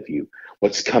ahead of you,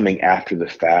 what's coming after the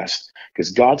fast,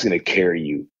 because God's going to carry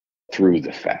you through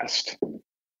the fast.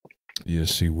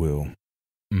 Yes, he will.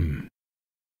 And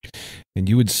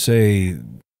you would say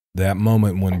that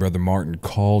moment when Brother Martin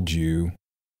called you,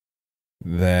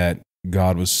 that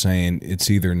God was saying,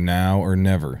 it's either now or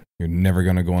never. You're never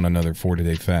going to go on another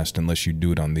 40-day fast unless you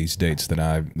do it on these dates that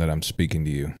I'm speaking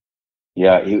to you.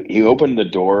 Yeah, he opened the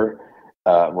door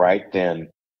right then,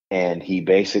 and he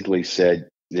basically said,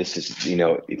 this is,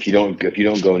 if you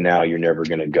don't go now, you're never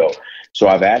going to go. So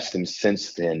I've asked him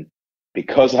since then,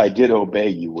 because I did obey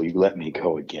you, will you let me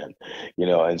go again?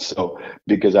 And so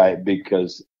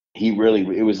because he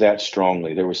really, it was that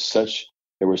strongly. There was such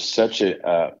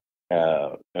an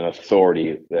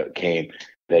authority that came,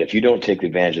 that if you don't take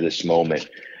advantage of this moment,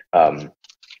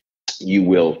 you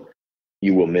will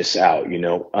miss out,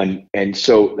 and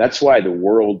so that's why the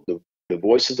world, the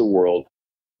voice of the world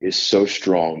is so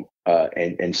strong,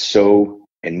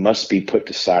 and must be put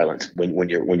to silence when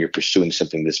you're pursuing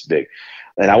something this big.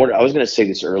 And I was going to say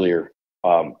this earlier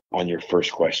on your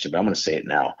first question, but I'm going to say it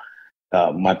now.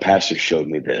 My pastor showed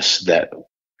me this, that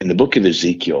in the book of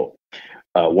Ezekiel,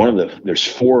 there's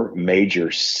 4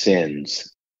 major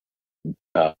sins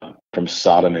from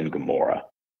Sodom and Gomorrah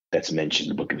that's mentioned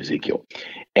in the book of Ezekiel.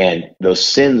 And those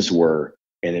sins were,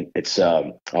 and it's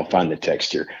I'll find the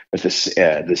text here, but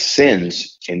the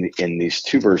sins in these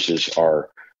 2 verses are,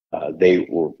 they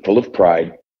were full of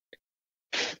pride,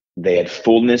 they had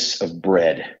fullness of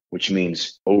bread, which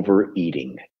means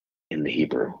overeating in the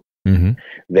Hebrew. Mm-hmm.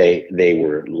 They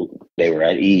were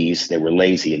at ease, they were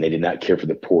lazy, and they did not care for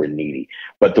the poor and needy.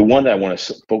 But the one that I want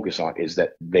to focus on is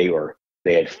that they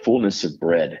had fullness of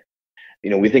bread.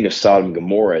 We think of Sodom and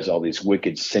Gomorrah as all these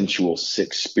wicked, sensual,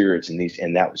 sick spirits,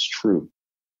 and that was true.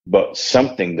 But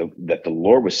something that the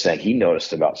Lord was saying He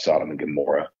noticed about Sodom and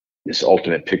Gomorrah, this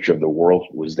ultimate picture of the world,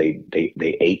 was they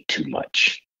ate too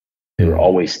much. They were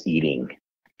always eating.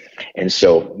 And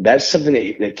so that's something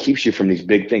that keeps you from these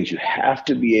big things. You have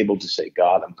to be able to say,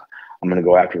 God, I'm going to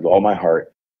go after it with all my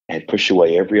heart and push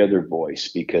away every other voice,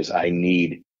 because I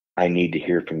need to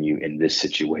hear from you in this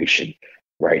situation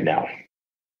right now.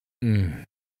 Mm.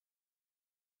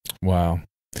 Wow.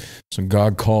 So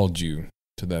God called you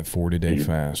to that 40-day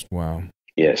fast. Wow.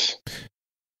 Yes.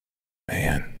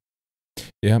 Man.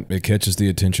 Yeah, it catches the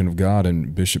attention of God,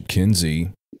 and Bishop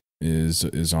Kinsey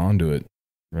is onto it.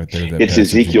 Right there, it's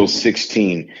Ezekiel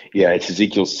 16. Yeah, it's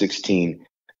Ezekiel 16.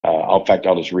 In fact,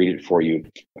 I'll just read it for you,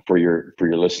 for your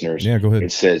listeners. Yeah, go ahead.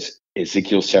 It says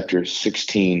Ezekiel chapter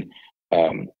 16,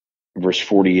 verse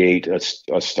 48. Let's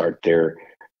start there,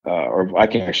 or I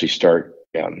can actually start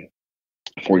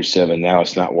 47. Now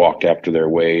it's not walked after their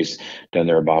ways, done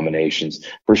their abominations.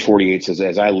 Verse 48 says,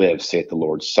 "As I live, saith the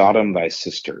Lord, Sodom thy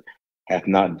sister hath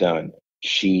not done,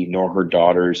 she nor her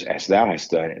daughters, as thou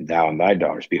hast done, and thou and thy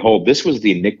daughters. Behold, this was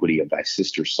the iniquity of thy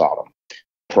sister Sodom.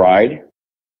 Pride,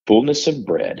 fullness of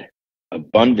bread,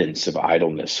 abundance of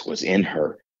idleness was in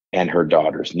her and her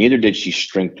daughters. Neither did she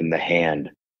strengthen the hand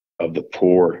of the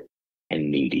poor and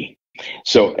needy."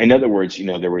 So, in other words,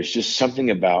 there was just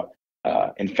something about,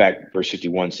 in fact, verse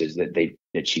 51 says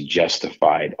that she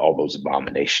justified all those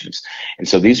abominations. And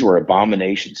so these were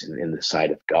abominations in the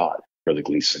sight of God, Brother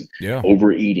Gleason. Yeah.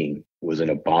 Overeating was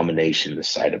an abomination in the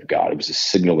sight of God. It was a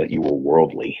signal that you were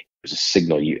worldly. It was a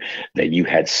signal that you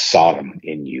had Sodom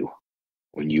in you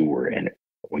when you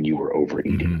were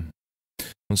overeating. Mm-hmm.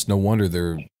 It's no wonder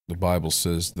the Bible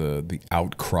says the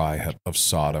outcry of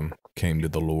Sodom came to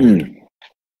the Lord.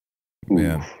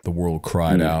 Yeah, the world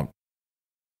cried out.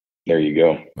 There you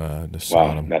go. To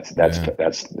Sodom. Wow,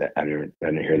 that's I didn't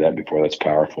hear that before. That's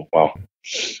powerful. Wow.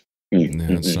 Yeah,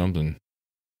 it's something.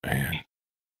 Man.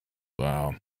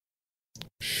 Wow.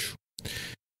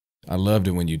 I loved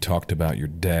it when you talked about your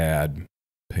dad,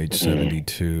 page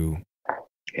 72.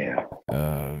 Yeah.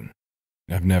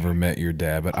 I've never met your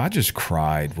dad, but I just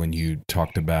cried when you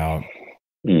talked about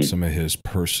some of his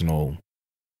personal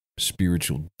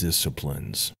spiritual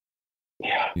disciplines.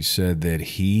 Yeah. He said that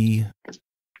he,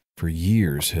 for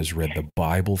years, has read the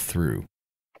Bible through,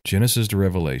 Genesis to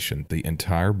Revelation, the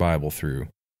entire Bible through,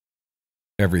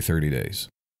 every 30 days.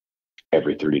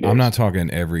 Every 30 days. I'm not talking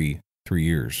every 3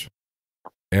 years.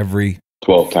 Every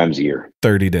 12 times a year.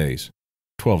 30 days.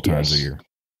 12 times a year.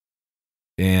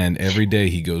 And every day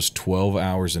he goes 12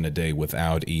 hours in a day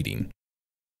without eating.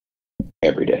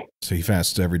 Every day. So he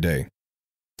fasts every day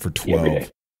for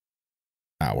 12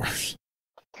 hours.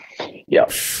 Yeah.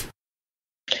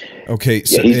 Okay.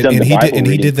 So he's done the Bible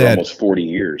he did for that almost 40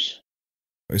 years.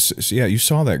 So yeah, you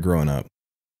saw that growing up.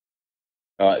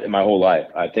 My whole life.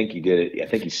 I think he did it. I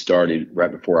think he started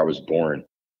right before I was born.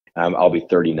 I'll be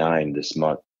 39 this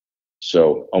month.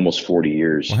 So almost 40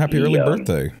 years. Well, happy early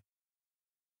birthday.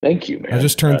 Thank you, man. I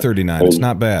just turned 39. It's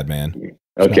not bad, man.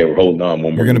 Okay, we're holding on.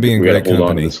 You're going to be in great company. Hold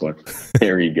on to this one.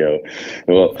 There you go.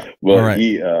 Well, all right.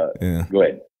 Yeah. Go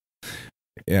ahead.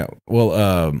 Yeah.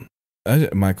 Well,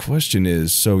 my question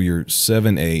is, so you're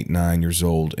 7, 8, 9 years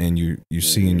old, and you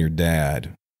seeing your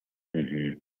dad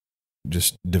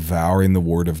just devouring the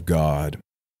Word of God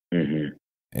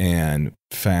and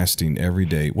fasting every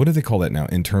day. What do they call that now?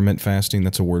 Intermittent fasting?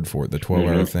 That's a word for it. The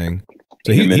 12-hour thing.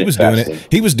 So he was doing it.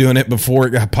 He was doing it before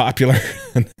it got popular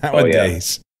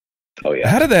nowadays. Oh yeah.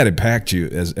 How did that impact you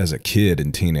as a kid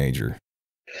and teenager?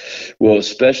 Well,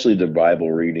 especially the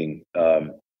Bible reading.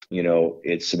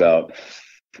 It's about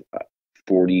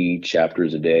 40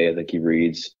 chapters a day, I think he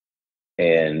reads.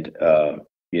 And,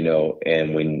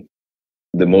 and when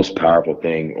the most powerful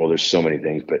thing, well, there's so many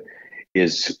things, but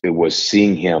it was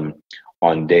seeing him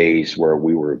on days where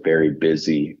we were very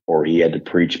busy or he had to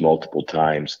preach multiple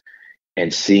times,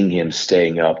 and seeing him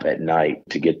staying up at night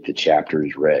to get the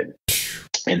chapters read.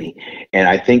 And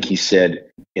I think he said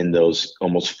in those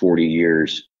almost 40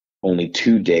 years, only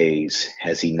 2 days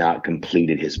has he not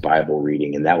completed his Bible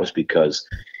reading. And that was because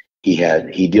he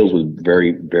deals with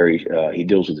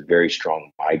very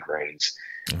strong migraines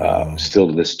still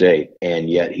to this day. And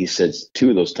yet he says 2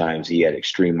 of those times he had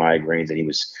extreme migraines and he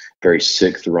was very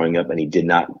sick, throwing up, and he did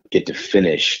not get to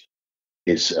finish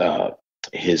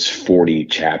his 40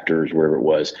 chapters, wherever it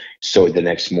was. So the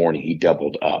next morning he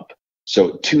doubled up.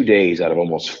 So 2 days out of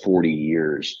almost 40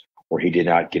 years where he did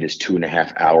not get his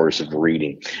 2.5 hours of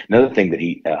reading. Another thing that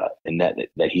he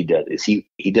he does is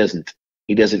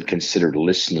he doesn't consider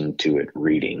listening to it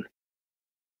reading.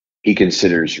 He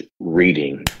considers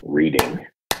reading.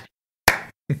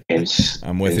 And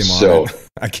I'm with him so, on it.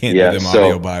 I can't do them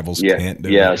audio Bibles. Yeah, Can't do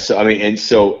yeah. it. So I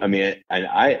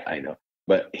know,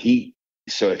 but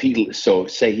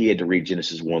say he had to read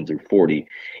Genesis 1 through 40.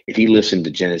 If he listened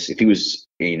to Genesis, if he was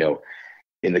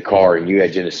in the car and you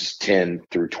had Genesis 10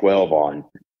 through 12 on,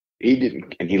 he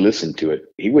didn't, and he listened to it,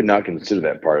 he would not consider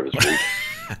that part of his reading.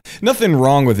 Nothing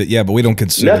wrong with it, yeah, but we don't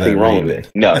consider Nothing that wrong reading. with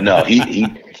it. No,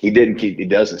 he didn't. He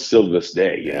doesn't still to this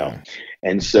day,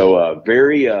 And so,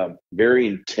 very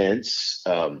intense.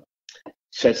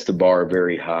 Sets the bar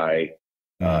very high.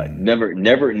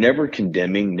 Never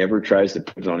condemning. Never tries to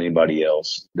put it on anybody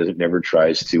else. Never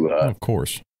tries to. Of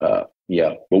course.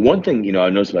 Yeah. But one thing I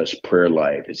noticed about his prayer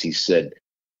life is he said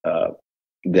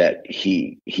that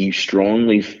he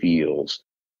strongly feels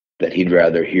that he'd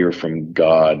rather hear from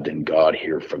God than God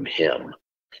hear from him.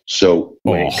 So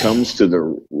when it comes to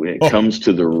the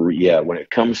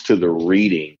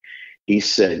reading, he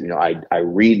said, I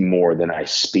read more than I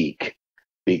speak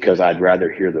because I'd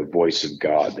rather hear the voice of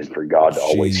God than for God to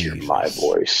always hear my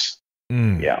voice.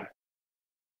 Yeah.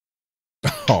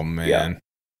 Oh man. Yeah.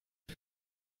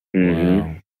 Mm-hmm.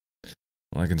 Wow.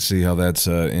 Well, I can see how that's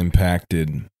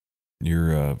impacted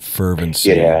your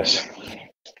fervency. It has.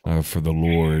 For the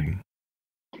Lord.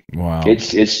 Wow.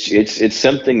 It's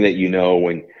something that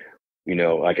when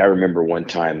like I remember one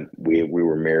time we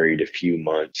were married a few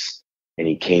months and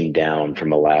he came down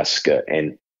from Alaska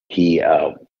and he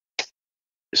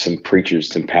some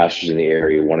pastors in the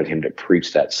area wanted him to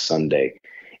preach that Sunday,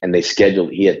 and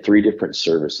he had 3 different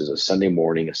services: a Sunday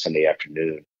morning, a Sunday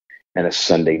afternoon, and a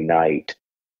Sunday night.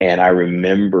 And I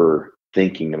remember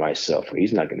thinking to myself, well,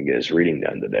 he's not going to get his reading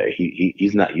done today.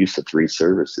 He's not used to 3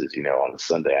 services, on a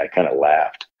Sunday. I kind of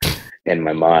laughed in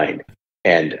my mind.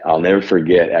 And I'll never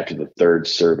forget, after the 3rd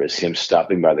service, him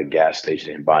stopping by the gas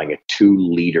station and buying a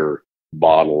 2-liter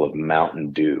bottle of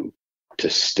Mountain Dew to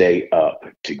stay up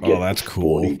to get that's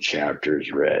 40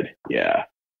 chapters read. Yeah.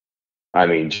 I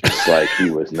mean, just like he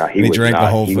was not. He drank the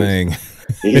whole thing.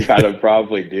 He kind of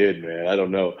probably did, man. I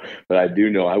don't know. But I do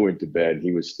know I went to bed and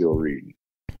he was still reading.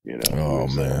 Oh,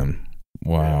 man.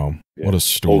 Wow. Yeah. What a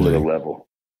story. Whole other level.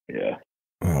 Yeah.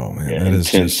 Oh, man. Yeah, that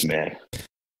is intense, just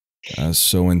man.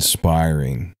 So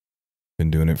inspiring.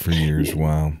 Been doing it for years.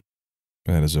 Wow.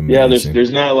 That is amazing. Yeah,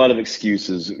 there's not a lot of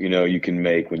excuses, you can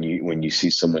make when you see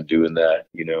someone doing that.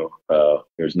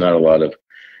 There's not a lot of.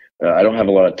 I don't have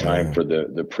a lot of time for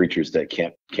the preachers that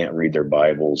can't read their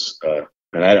Bibles,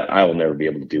 and I will never be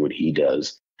able to do what he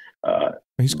does.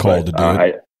 He's called to do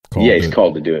it. He's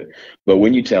called to do it. But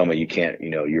when you tell me you can't,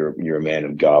 you're a man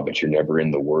of God, but you're never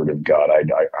in the Word of God,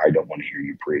 I don't want to hear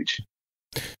you preach.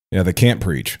 Yeah, they can't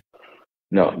preach.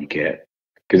 No, you can't,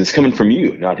 because it's coming from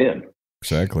you, not him.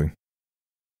 Exactly.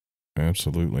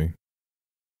 Absolutely.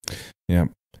 Yeah.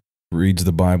 Reads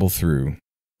the Bible through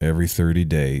every 30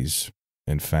 days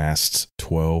and fasts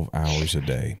 12 hours a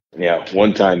day. Yeah.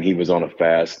 One time he was on a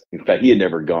fast. In fact, he had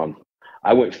never gone.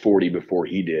 I went 40 before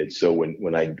he did. So when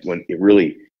it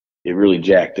really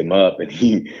jacked him up, and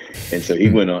so he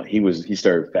went on. He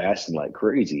started fasting like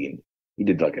crazy, and he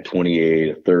did like a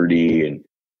 28, a 30, and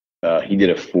he did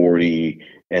a 40.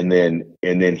 And then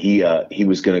he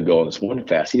was going to go on this one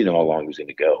fast. He didn't know how long he was going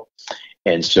to go.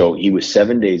 And so he was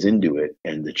 7 days into it,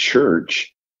 and the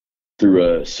church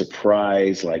threw a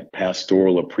surprise like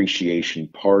pastoral appreciation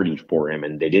party for him,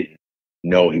 and they didn't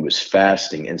know he was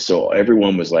fasting. And so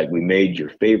everyone was like, we made your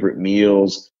favorite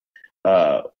meals.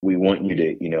 We want you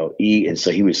to, eat. And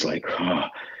so he was like, oh.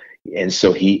 And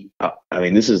so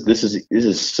this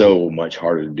is so much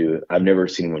harder to do. I've never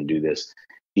seen anyone do this.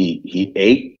 He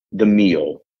ate the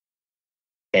meal,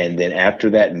 and then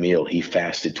after that meal, he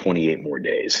fasted 28 more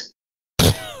days.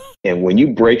 And when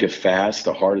you break a fast,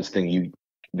 the hardest thing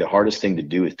to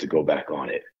do is to go back on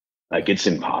it. Like, it's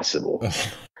impossible.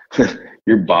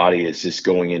 Your body is just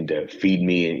going into feed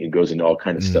me, and it goes into all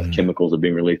kinds of stuff. Chemicals are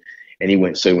being released. And he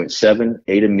went 7,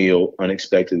 ate a meal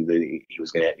unexpectedly. He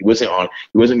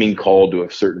wasn't being called to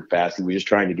a certain fast. He was just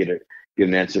trying to get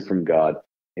an answer from God.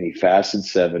 And he fasted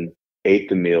 7, ate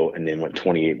the meal, and then went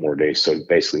 28 more days. So he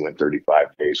basically went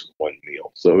 35 days with one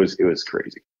meal. So it was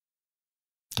crazy.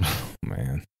 Oh,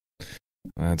 man.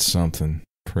 That's something.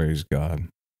 Praise God.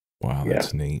 Wow,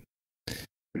 that's neat.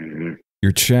 Mm-hmm.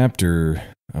 Your chapter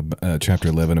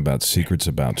 11 about secrets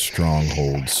about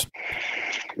strongholds,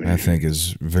 I think,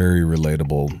 is very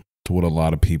relatable to what a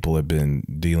lot of people have been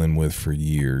dealing with for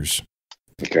years.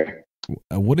 Okay.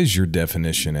 What is your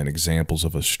definition and examples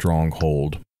of a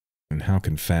stronghold, and how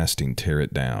can fasting tear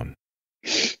it down?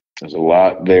 There's a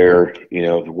lot there.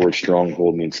 The word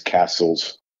stronghold means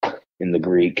castles in the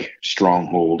Greek.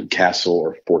 Stronghold, castle,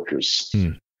 or fortress.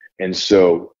 And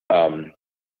so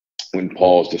when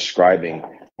Paul is describing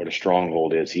what a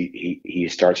stronghold is, he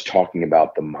starts talking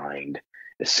about the mind.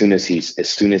 As soon as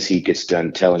he gets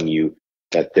done telling you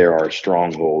that there are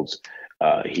strongholds,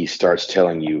 he starts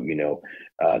telling you,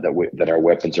 that our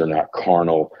weapons are not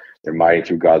carnal. They're mighty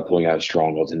through God, pulling out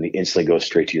strongholds, and they instantly go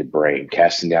straight to your brain,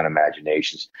 casting down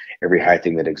imaginations, every high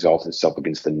thing that exalts itself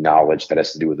against the knowledge that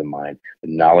has to do with the mind, the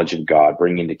knowledge of God,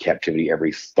 bringing into captivity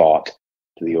every thought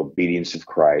to the obedience of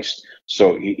Christ.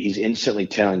 So he's instantly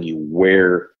telling you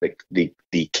where the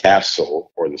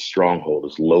castle or the stronghold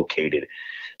is located.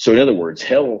 So in other words,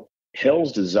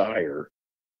 hell's desire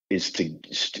is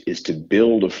to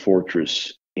build a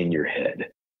fortress in your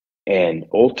head. And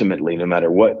ultimately, no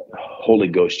matter what Holy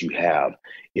Ghost you have,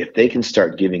 if they can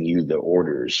start giving you the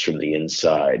orders from the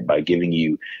inside by giving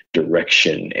you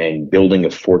direction and building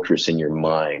a fortress in your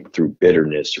mind through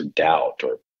bitterness or doubt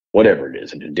or whatever it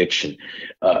is, an addiction,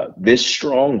 this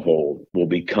stronghold will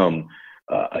become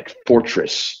a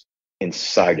fortress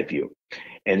inside of you.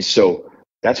 And so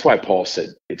that's why Paul said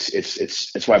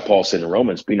it's why Paul said in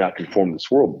Romans, be not conformed to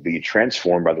this world, but be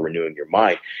transformed by the renewing of your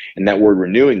mind. And that word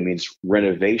renewing means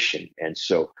renovation. And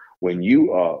so when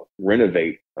you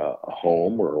renovate a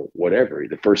home or whatever,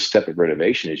 the first step of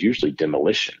renovation is usually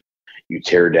demolition. You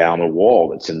tear down a wall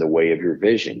that's in the way of your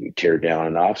vision. You tear down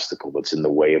an obstacle that's in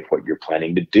the way of what you're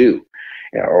planning to do.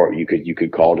 Or you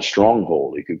could call it a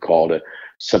stronghold. You could call it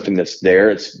something that's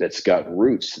there. That's got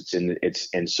roots.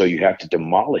 And so you have to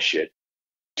demolish it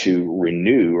to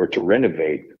renew or to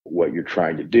renovate what you're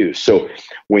trying to do. So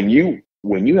when you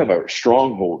have a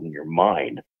stronghold in your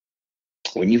mind,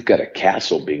 when you've got a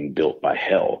castle being built by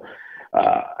hell,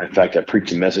 in fact, I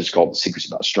preached a message called The Secrets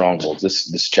About Strongholds.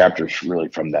 This chapter is really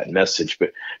from that message,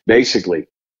 but basically,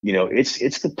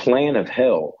 it's the plan of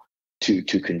hell to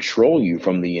control you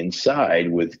from the inside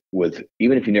with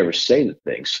even if you never say the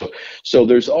thing. So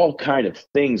there's all kind of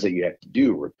things that you have to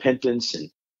do. Repentance and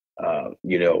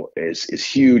is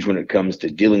huge when it comes to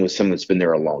dealing with someone that's been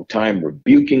there a long time,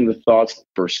 rebuking the thoughts that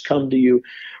first come to you,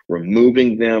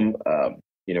 removing them,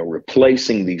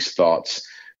 replacing these thoughts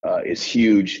is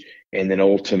huge. And then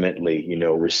ultimately,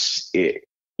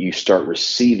 you start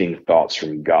receiving thoughts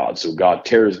from God. So God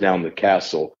tears down the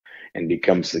castle and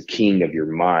becomes the king of your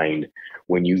mind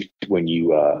when you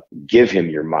give him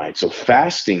your mind. So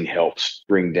fasting helps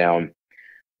bring down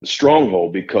the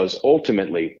stronghold, because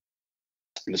ultimately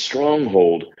the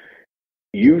stronghold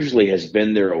usually has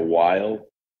been there a while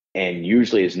and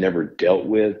usually is never dealt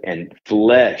with. And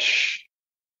flesh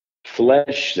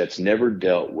that's never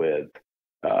dealt with,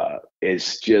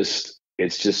 it's just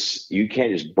you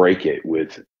can't just break it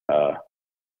with and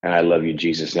I love you,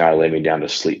 Jesus, now I lay me down to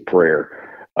sleep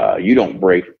prayer. You don't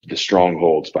break the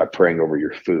strongholds by praying over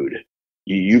your food.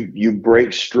 You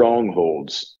break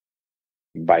strongholds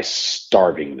by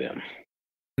starving them.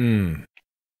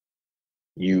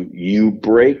 You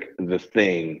break the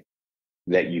thing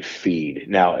that you feed.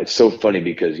 Now, it's so funny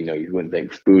because, you wouldn't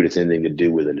think food has anything to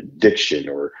do with an addiction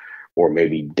or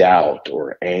maybe doubt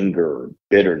or anger or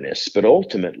bitterness. But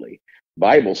ultimately,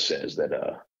 Bible says that,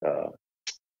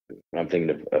 I'm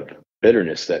thinking of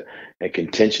bitterness, that a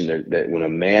contention, that when a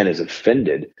man is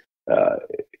offended,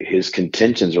 his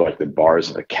contentions are like the bars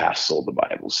of a castle, the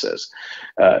Bible says.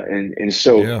 And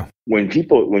so when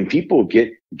people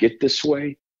get this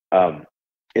way,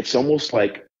 it's almost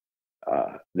like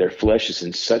their flesh is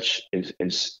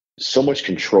in so much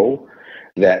control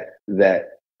that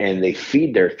and they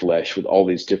feed their flesh with all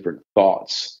these different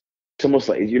thoughts. It's almost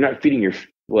like you're not feeding your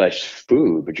flesh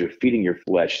food, but you're feeding your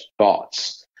flesh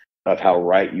thoughts of how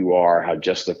right you are, how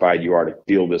justified you are to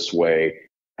feel this way,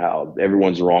 how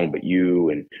everyone's wrong but you,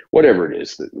 and whatever it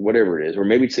is. Or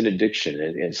maybe it's an addiction,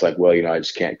 and it's like, well, I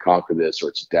just can't conquer this, or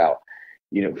it's doubt.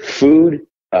 Food,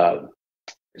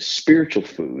 spiritual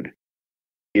food,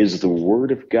 is the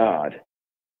word of God.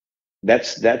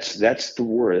 That's the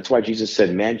word. That's why Jesus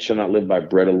said, man shall not live by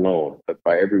bread alone, but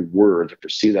by every word that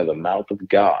proceeds out of the mouth of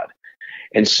God.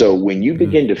 And so when you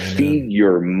begin to feed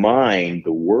your mind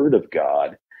the word of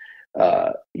God,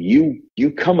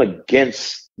 you come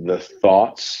against the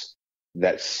thoughts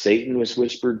that Satan was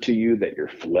whispered to you, that your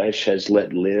flesh has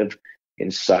let live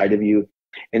inside of you.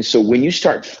 And so when you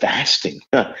start fasting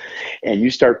and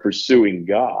you start pursuing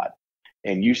God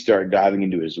and you start diving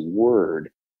into his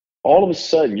word, all of a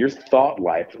sudden your thought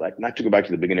life, like, not to go back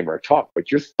to the beginning of our talk,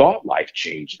 but your thought life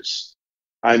changes.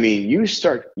 I mean,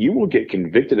 you will get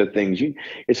convicted of things.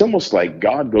 It's almost like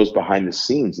God goes behind the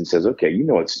scenes and says, okay, you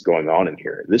know what's going on in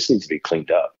here. This needs to be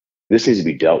cleaned up. This needs to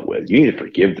be dealt with. You need to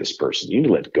forgive this person. You need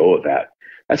to let go of that.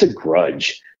 That's a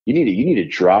grudge. You need to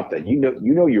drop that. You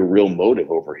know your real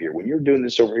motive over here. When you're doing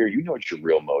this over here, you know what your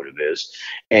real motive is.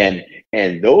 And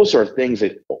those are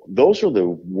those are the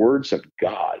words of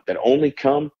God that only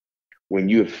come when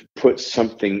you have put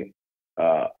something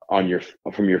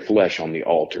from your flesh on the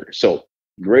altar. So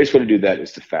the greatest way to do that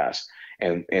is to fast.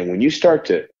 And when you start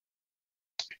to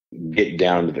get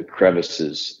down to the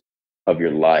crevices of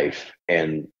your life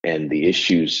and the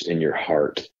issues in your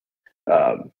heart,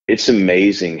 it's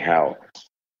amazing how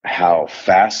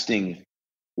fasting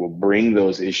will bring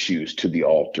those issues to the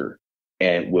altar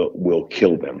and will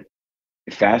kill them.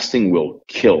 Fasting will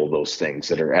kill those things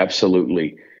that are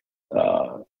absolutely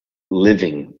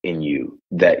living in you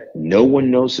that no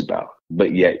one knows about,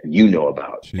 but yet you know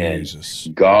about, Jesus.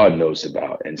 And God knows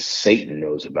about, and Satan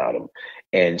knows about them.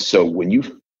 And so when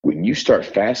you start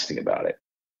fasting about it,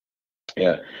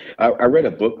 yeah, I read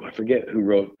a book. I forget who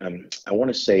wrote. I want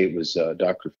to say it was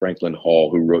Dr. Franklin Hall,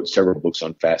 who wrote several books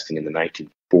on fasting in the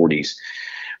 1940s.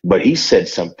 But he said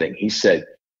something. He said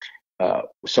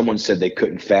someone said they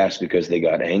couldn't fast because they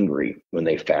got angry when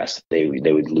they fasted. They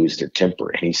would lose their temper.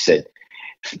 And he said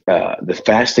the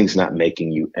fasting's not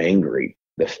making you angry.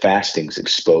 The fasting's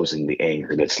exposing the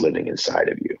anger that's living inside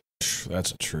of you.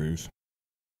 That's the truth.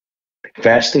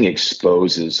 Fasting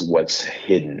exposes what's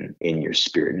hidden in your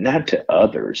spirit, not to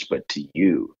others, but to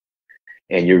you.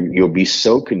 And you'll be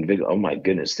so convicted. Oh my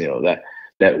goodness,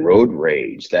 that road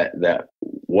rage, that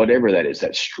whatever that is,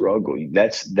 that struggle,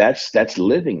 that's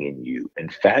living in you.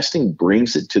 And fasting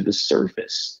brings it to the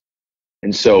surface.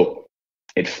 And so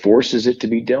it forces it to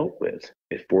be dealt with.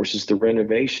 It forces the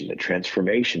renovation, the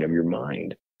transformation of your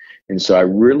mind. And so I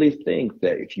really think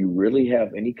that if you really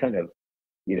have any kind of,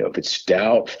 if it's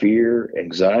doubt, fear,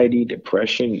 anxiety,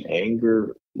 depression,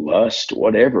 anger, lust,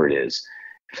 whatever it is,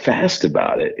 fast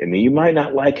about it. I mean, you might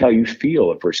not like how you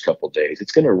feel the first couple of days.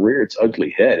 It's going to rear its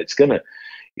ugly head. It's going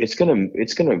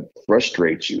to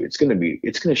frustrate you. It's going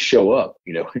to show up.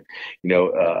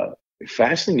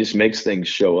 Fasting just makes things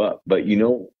show up. But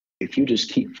if you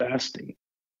just keep fasting,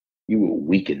 you will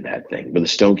weaken that thing. But the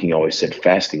Stone King always said,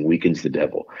 fasting weakens the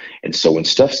devil. And so when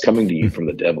stuff's coming to you from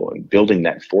the devil and building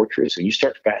that fortress, and you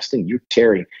start fasting, you're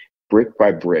tearing brick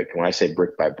by brick. When I say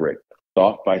brick by brick,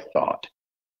 thought by thought,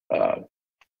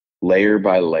 layer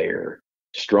by layer,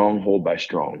 stronghold by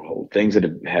stronghold, things that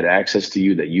have had access to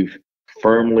you that you've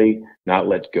firmly not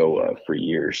let go of for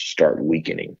years start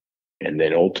weakening. And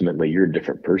then ultimately you're a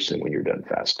different person when you're done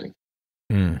fasting.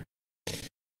 Mm.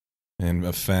 And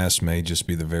a fast may just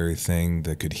be the very thing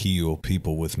that could heal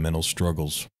people with mental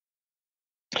struggles.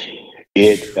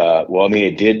 It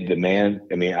did.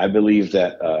 I believe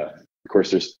that, of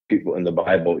course, there's people in the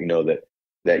Bible,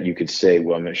 that you could say,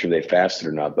 well, I'm not sure they fasted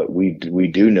or not, but we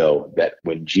do know that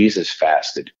when Jesus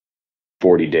fasted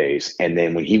 40 days, and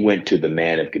then when he went to the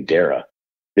man of Gadara,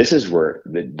 this is where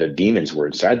the demons were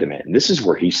inside the man. And this is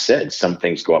where he said some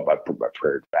things go up by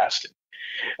prayer and fasting.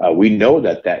 We know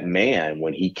that man,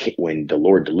 when the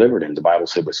Lord delivered him, the Bible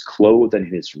said was clothed in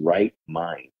his right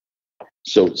mind.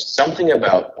 So something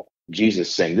about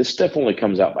Jesus saying this stuff only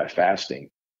comes out by fasting.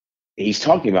 He's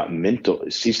talking about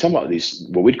these,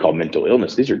 what we'd call mental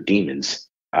illness. These are demons.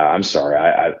 I'm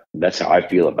sorry. That's how I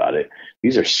feel about it.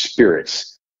 These are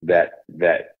spirits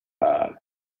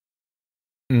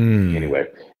anyway,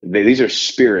 these are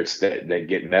spirits that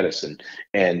get medicine,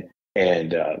 and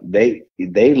they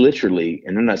literally,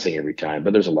 and I'm not saying every time,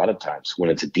 but there's a lot of times when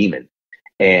it's a demon.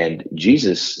 And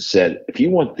Jesus said, if you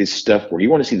want this stuff where you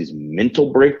want to see these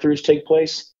mental breakthroughs take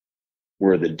place,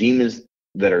 where the demons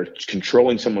that are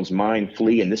controlling someone's mind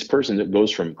flee, and this person that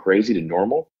goes from crazy to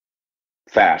normal,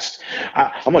 fast.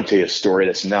 I'm going to tell you a story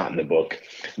that's not in the book.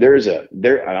 I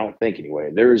don't think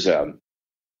anyway.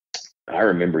 I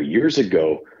remember years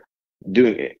ago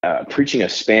preaching a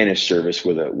Spanish service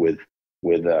with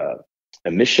a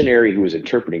missionary who was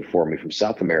interpreting for me from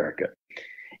South America.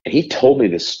 And he told me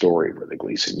this story, Brother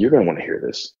Gleason. You're going to want to hear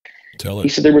this. Tell it. He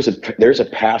said there's a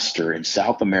pastor in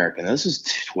South America, and this is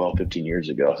 12, 15 years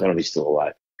ago. I don't know if he's still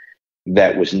alive,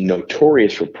 that was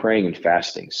notorious for praying and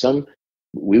fasting.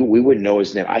 We wouldn't know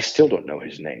his name. I still don't know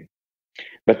his name.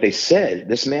 But this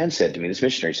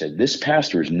missionary said, this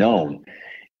pastor is known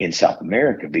in South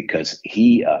America because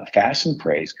he fasts and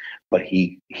prays, but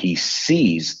he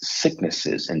sees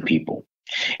sicknesses in people.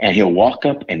 And he'll walk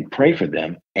up and pray for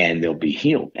them, and they'll be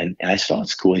healed. And I saw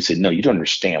it's cool. He said, no, you don't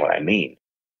understand what I mean.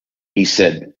 He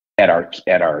said, at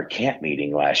our camp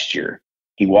meeting last year,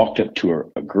 he walked up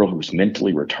to a girl who was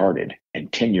mentally retarded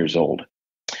and 10 years old.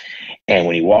 And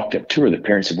when he walked up to her, the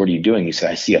parents said, "What are you doing?" He said,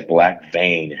 "I see a black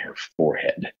vein in her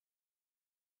forehead."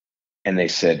 And they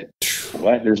said,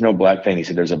 "What? There's no black vein." He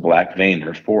said, "There's a black vein in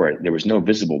her forehead." There was no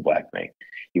visible black vein.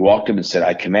 He walked up and said,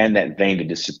 "I command that vein to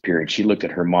disappear." And she looked at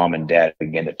her mom and dad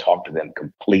and began to talk to them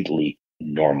completely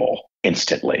normal,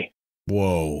 instantly.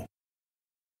 Whoa.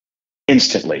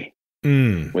 Instantly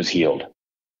was healed.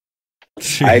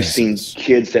 Jesus. I've seen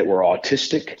kids that were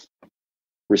autistic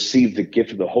receive the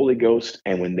gift of the Holy Ghost.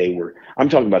 And when I'm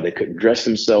talking about they couldn't dress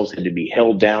themselves, had to be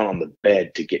held down on the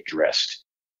bed to get dressed.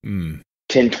 10,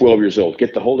 12 years old,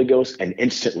 get the Holy Ghost and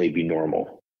instantly be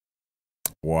normal.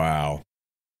 Wow.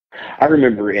 I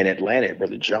remember in Atlanta at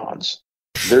Brother John's,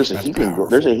 there's a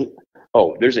healing.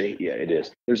 It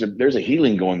is. There's a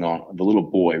healing going on of a little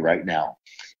boy right now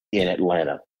in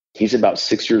Atlanta. He's about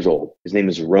 6 years old. His name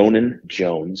is Ronan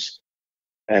Jones.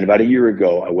 And about a year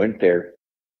ago, I went there.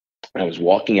 I was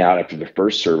walking out after the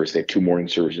first service. They had 2 morning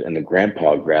services, and the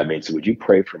grandpa grabbed me and said, "Would you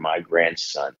pray for my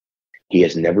grandson? He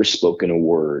has never spoken a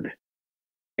word,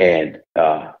 and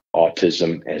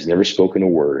autism, has never spoken a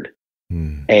word."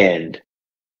 And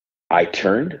I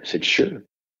turned, said, "Sure."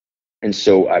 And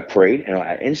so I prayed, and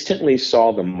I instantly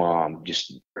saw the mom,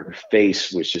 just her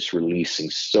face was just releasing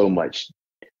so much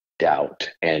doubt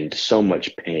and so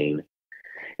much pain.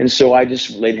 And so I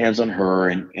just laid hands on her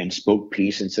and spoke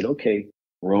peace and said, "Okay,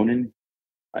 Ronan,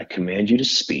 I command you to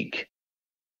speak.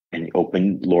 And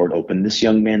Lord, open this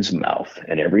young man's mouth,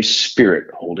 and every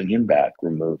spirit holding him back,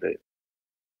 remove it."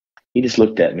 He just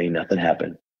looked at me, nothing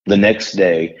happened. The next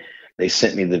day, they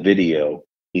sent me the video.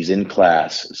 He's in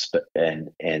class,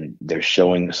 and they're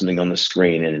showing something on the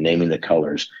screen and naming the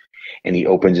colors. And he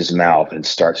opens his mouth and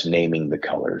starts naming the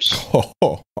colors.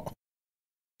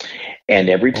 And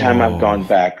every time I've gone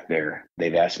back there,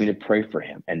 they've asked me to pray for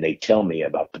him, and they tell me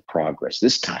about the progress.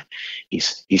 This time,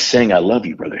 he's saying, "I love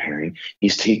you, Brother Herring." He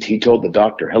told the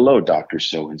doctor, "Hello, Dr.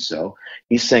 So-and-so."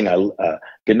 He's saying,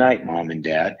 "Good night, Mom and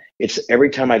Dad." It's every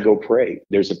time I go pray,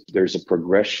 there's a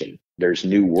progression. There's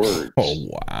new words. Oh,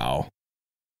 wow.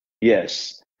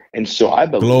 Yes. And so I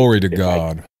believe. Glory to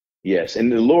God. Yes.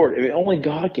 And the Lord, only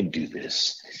God can do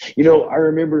this. I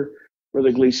remember,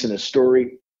 Brother Gleason, a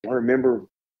story.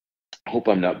 I hope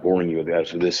I'm not boring you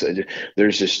guys with this.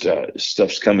 There's just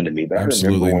stuff's coming to me. But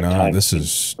absolutely I remember not. This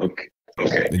is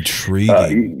okay.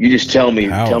 Intriguing. You just tell me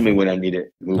Powerful. when I need to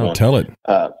move on. Tell it.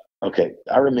 Okay.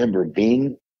 I remember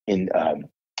being in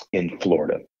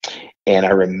Florida, and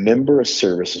I remember a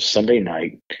service of Sunday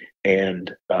night,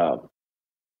 and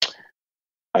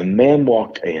a man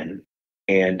walked in,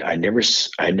 and I had never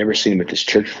seen him at this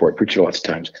church before. I preached lots of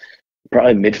times.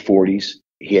 Probably mid-40s.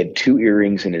 He had 2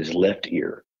 earrings in his left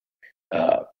ear.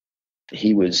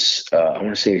 He was, I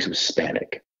want to say he was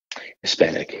Hispanic.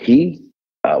 He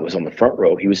was on the front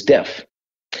row. He was deaf.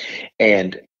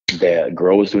 And the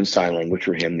girl was doing sign language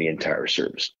for him the entire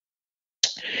service.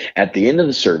 At the end of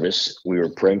the service, we were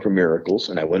praying for miracles,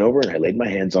 and I went over and I laid my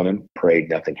hands on him, prayed,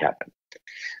 nothing happened.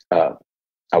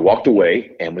 I walked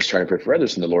away and was trying to pray for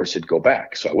others, and the Lord said, "Go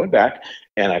back." So I went back,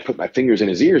 and I put my fingers in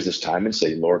his ears this time and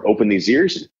said, "Lord, open these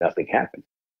ears," and nothing happened.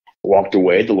 Walked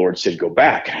away. The Lord said, "Go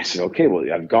back." And I said, "Okay,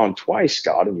 well, I've gone twice,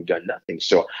 God, and we've done nothing."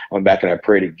 So I went back and I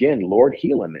prayed again, "Lord,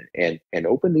 heal him and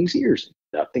open these ears."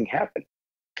 Nothing happened.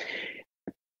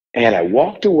 And I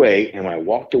walked away, and when I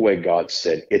walked away, God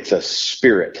said, "It's a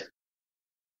spirit."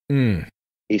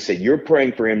 He said, "You're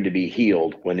praying for him to be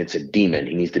healed when it's a demon.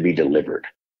 He needs to be delivered."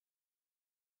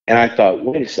 And I thought,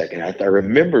 wait a second. I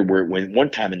remember when one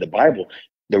time in the Bible,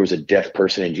 there was a deaf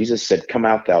person, and Jesus said, "Come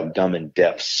out, thou dumb and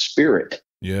deaf spirit."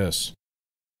 Yes.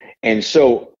 And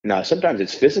so now sometimes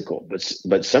it's physical,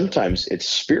 but sometimes it's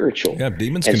spiritual. Yeah,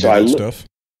 demons can do that stuff.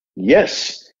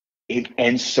 Yes.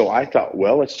 And so I thought,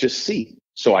 well, let's just see.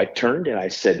 So I turned and I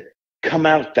said, "Come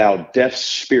out, thou deaf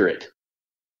spirit."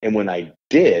 And when I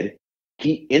did,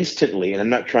 he instantly, and I'm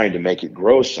not trying to make it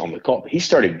gross on the call, but he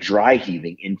started dry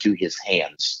heaving into his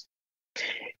hands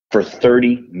for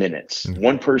 30 minutes.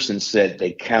 One person said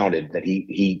they counted that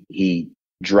he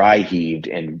dry heaved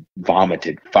and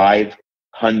vomited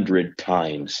 500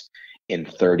 times in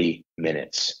 30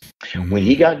 minutes. When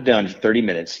he got done 30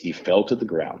 minutes, he fell to the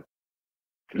ground.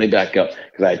 Let me back up,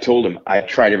 because I told him, I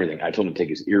tried everything. I told him to take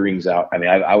his earrings out.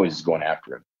 I was just going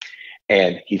after him.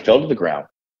 And he fell to the ground.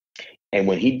 And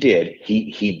when he did,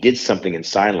 he did something in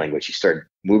sign language. He started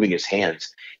moving his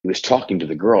hands. He was talking to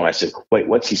the girl. And I said, "Wait,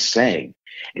 what's he saying?"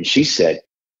 And she said,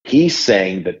 "He's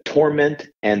saying the torment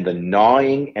and the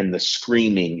gnawing and the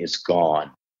screaming is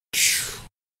gone."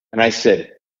 And I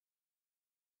said,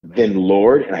 "Then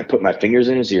Lord," and I put my fingers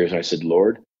in his ears, and I said,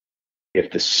 "Lord,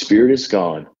 If the spirit is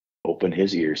gone, open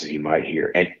his ears that he might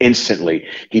hear. And instantly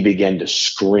he began to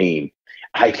scream,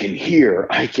 I can hear,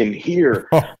 I can hear,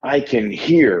 I can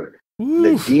hear.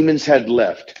 The demons had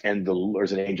left, and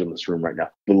there's an angel in this room right now.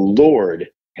 The Lord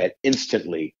had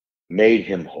instantly made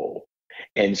him whole.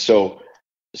 And so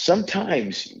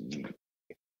sometimes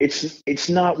it's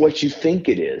not what you think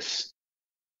it is.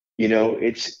 You know,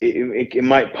 it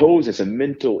might pose as a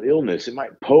mental illness. It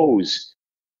might pose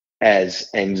as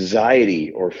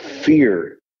anxiety or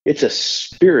fear. It's a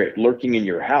spirit lurking in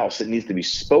your house that needs to be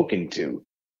spoken to.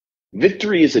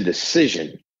 Victory is a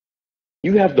decision.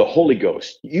 You have the Holy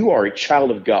Ghost. You are a child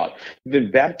of God. You've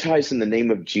been baptized in the name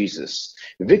of Jesus.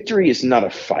 Victory is not a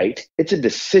fight. It's a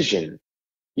decision.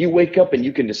 You wake up and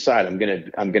you can decide, I'm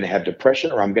gonna have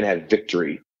depression or I'm gonna have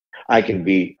victory. I can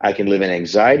live in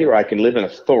anxiety or I can live in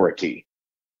authority,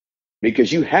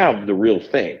 because you have the real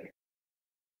thing.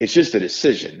 It's just a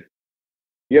decision.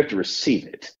 You have to receive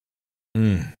it.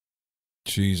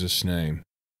 Jesus' name.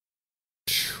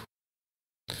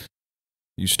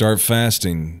 You start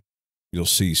fasting, you'll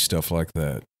see stuff like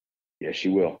that. Yes,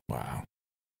 you will. Wow.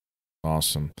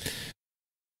 Awesome.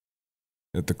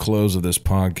 At the close of this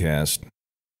podcast,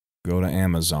 go to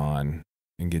Amazon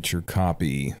and get your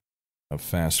copy of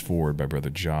Fast Forward by Brother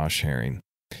Josh Herring.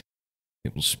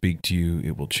 It will speak to you.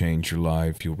 It will change your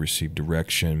life. You'll receive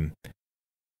direction.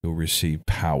 You'll receive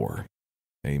power.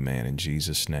 Amen. In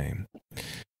Jesus' name.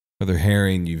 Brother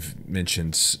Herring, you've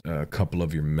mentioned a couple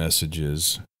of your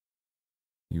messages.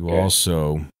 You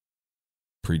also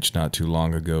preached not too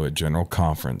long ago at General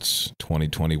Conference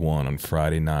 2021 on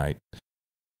Friday night.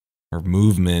 Our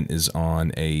movement is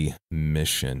on a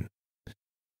mission.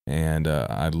 And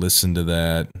I listened to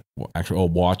that, actually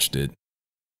watched it,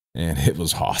 and it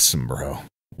was awesome, bro.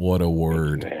 What a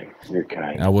word. Man, you're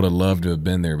kind. I would have loved to have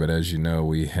been there, but as you know,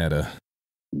 we had a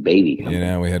baby. We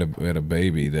had a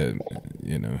baby that,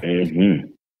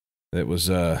 that was,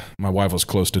 my wife was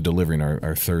close to delivering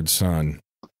our third son.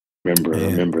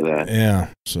 Remember that. Yeah,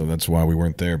 so that's why we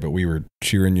weren't there, but we were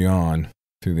cheering you on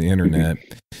through the internet.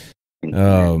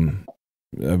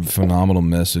 A phenomenal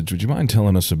message. Would you mind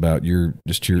telling us about your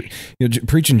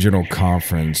preaching General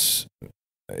Conference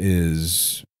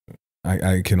is,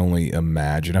 I can only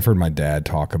imagine. I've heard my dad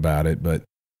talk about it, but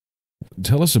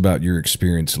tell us about your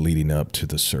experience leading up to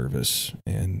the service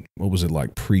and what was it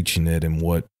like preaching it and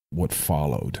what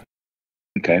followed?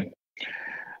 Okay.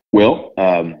 Well,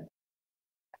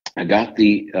 I got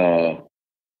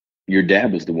your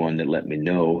dad was the one that let me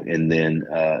know, and then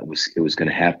it was going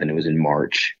to happen. It was in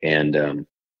March, and it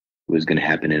was going to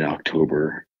happen in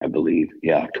October, I believe.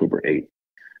 Yeah, October 8th.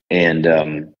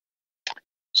 And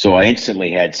so I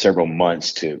instantly had several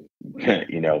months to,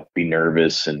 be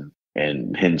nervous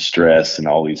and stress and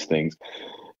all these things.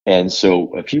 And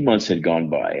so a few months had gone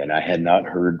by, and I had not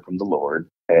heard from the Lord.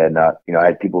 And I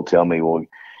had people tell me, well,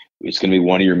 it's going to be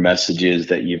one of your messages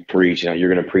that you've preached.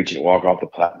 You're going to preach and walk off the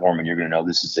platform, and you're going to know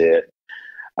this is it.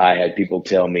 I had people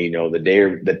tell me,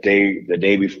 the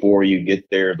day before you get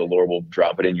there, the Lord will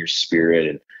drop it in your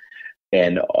spirit.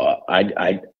 And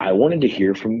I wanted to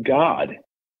hear from God,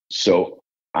 so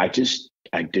I just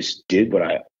did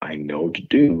what I know to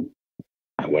do.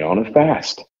 I went on a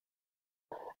fast,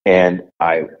 and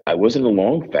I wasn't a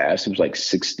long fast. It was like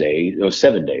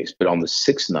 7 days. But on the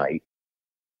sixth night,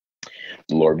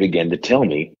 the Lord began to tell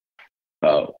me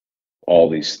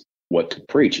what to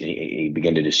preach. And he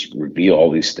began to just reveal all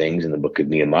these things in the book of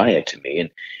Nehemiah to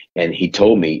me. And he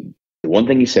told me, the one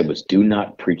thing he said was, do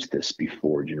not preach this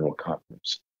before General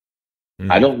Conference.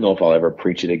 I don't know if I'll ever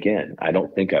preach it again. I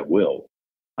don't think I will.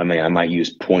 I mean, I might use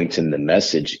points in the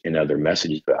message in other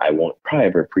messages, but I won't probably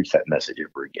ever preach that message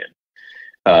ever again.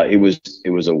 It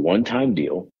was a one-time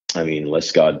deal. I mean,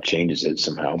 unless God changes it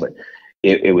somehow, but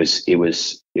it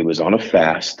was on a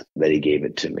fast that he gave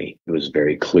it to me. It was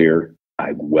very clear.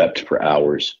 I wept for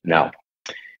hours. Now,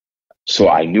 so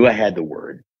I knew I had the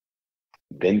word.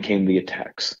 Then came the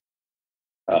attacks.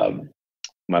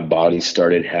 My body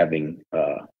started having,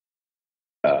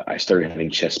 I started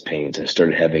having chest pains. I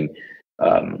started having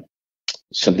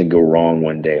something go wrong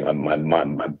one day.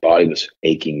 My body was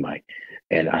aching.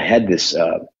 And I had this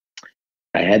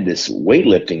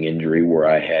weightlifting injury where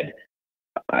I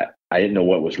didn't know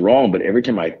what was wrong, but every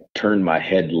time I turned my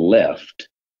head left,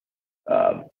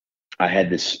 I had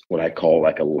this, what I call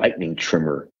like a lightning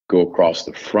tremor, go across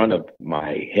the front of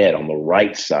my head on the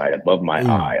right side above my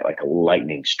eye, like a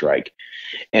lightning strike.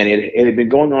 And it had been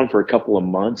going on for a couple of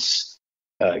months.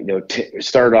 It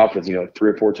started off with, 3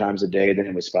 or 4 times a day. Then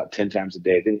it was about 10 times a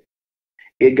day. Then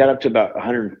it got up to about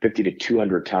 150 to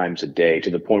 200 times a day, to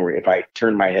the point where if I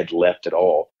turned my head left at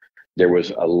all, there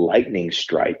was a lightning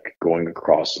strike going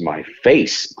across my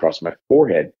face, across my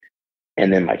forehead,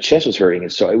 and then my chest was hurting.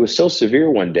 And so it was so severe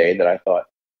one day that I thought,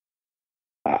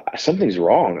 something's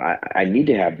wrong. I need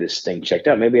to have this thing checked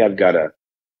out. Maybe I've got a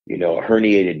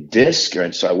herniated disc.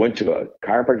 And so I went to a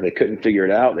chiropractor. They couldn't figure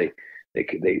it out.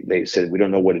 They said, we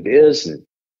don't know what it is. And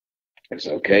I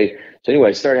said, okay. So anyway,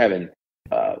 I started having,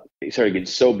 it started getting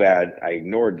so bad, I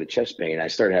ignored the chest pain. I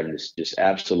started having this just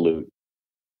absolute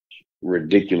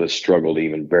ridiculous struggle to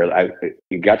even barely.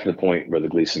 It got to the point, Brother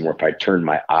Gleason, where if I turned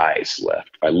my eyes left,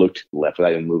 if I looked left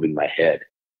without even moving my head,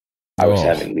 I was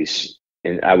having these,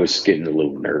 and I was getting a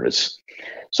little nervous.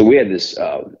 So we had this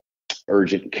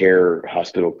urgent care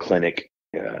hospital clinic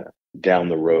down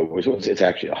the road. It's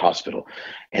actually a hospital.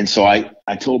 And so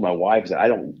I told my wife that I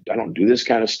don't do this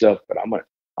kind of stuff, but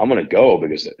I'm gonna go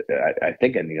because I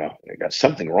think I got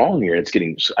something wrong here.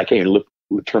 I can't even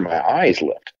turn my eyes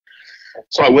left.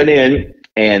 So I went in,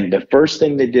 and the first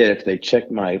thing they did after they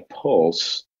checked my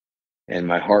pulse and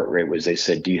my heart rate was they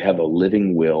said, "Do you have a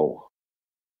living will?"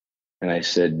 And I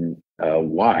said,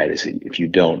 "Why?" They said, "If you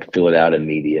don't, fill it out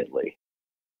immediately.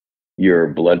 Your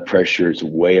blood pressure is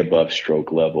way above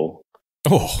stroke level.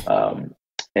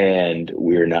 And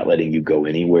we're not letting you go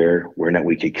anywhere.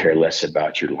 We could care less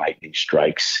about your lightning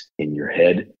strikes in your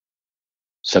head.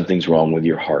 Something's wrong with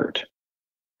your heart."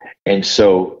 And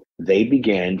so they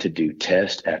began to do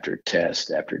test after test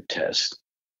after test,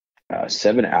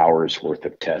 7 hours worth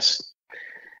of tests.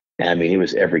 And I mean, it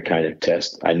was every kind of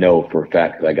test. I know for a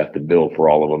fact that I got the bill for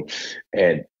all of them.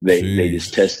 And they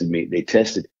just tested me. They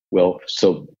tested. Well,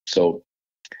 so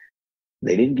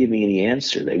they didn't give me any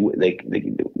answer. They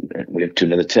went to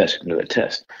another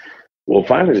test. Well,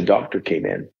 finally the doctor came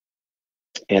in,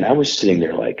 and I was sitting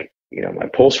there like, my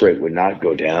pulse rate would not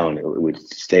go down. It would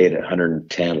stay at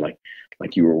 110, like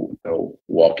you were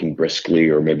walking briskly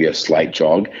or maybe a slight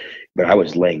jog. But I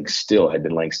was laying still. I'd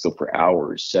been laying still for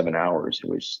hours, 7 hours. It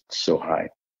was so high.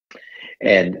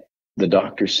 And the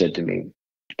doctor said to me,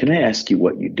 "Can I ask you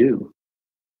what you do?"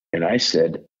 And I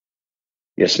said,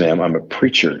 "Yes, ma'am, I'm a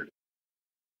preacher."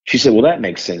 She said, "Well, that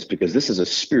makes sense because this is a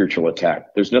spiritual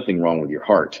attack. There's nothing wrong with your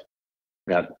heart."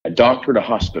 Now, a doctor at a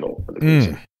hospital.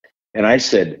 And I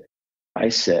said,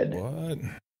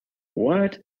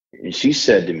 What? And she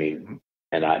said to me,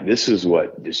 and this is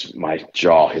what my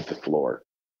jaw hit the floor.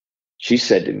 She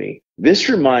said to me, "This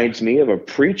reminds me of a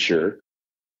preacher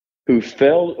who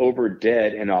fell over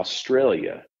dead in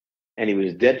Australia, and he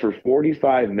was dead for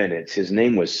 45 minutes. His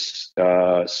name was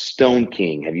Stone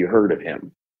King. Have you heard of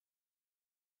him?"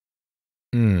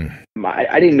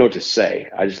 I didn't know what to say.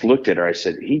 I just looked at her. I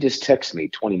said, "He just texted me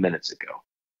 20 minutes ago."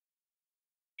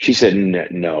 She said,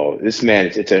 "No, this man,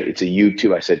 it's a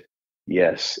YouTube." I said,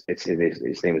 "Yes, his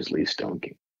name is Lee Stone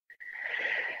King."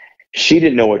 She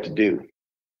didn't know what to do.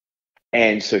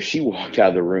 And so she walked out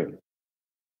of the room.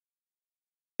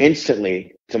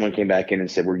 Instantly, someone came back in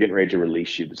and said, "We're getting ready to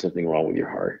release you. There's something wrong with your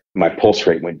heart." My pulse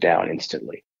rate went down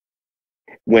instantly.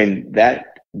 When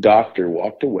that doctor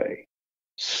walked away,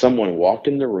 someone walked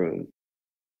in the room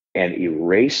and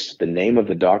erased the name of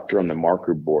the doctor on the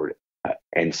marker board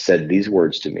and said these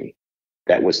words to me: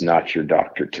 "That was not your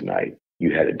doctor tonight.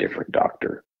 You had a different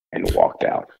doctor," and walked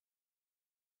out.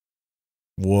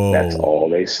 Whoa. That's all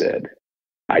they said.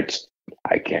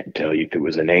 I can't tell you if it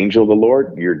was an angel of the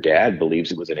Lord. Your dad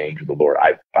believes it was an angel of the Lord.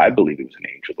 I believe it was an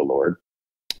angel of the Lord.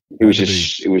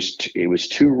 It was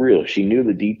too real. She knew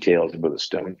the details about the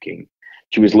Stone King.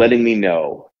 She was letting me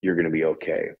know, "You're going to be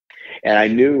okay." And I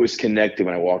knew it was connected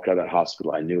when I walked out of that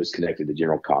hospital. I knew it was connected to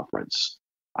General Conference.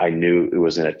 I knew it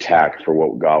was an attack for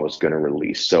what God was going to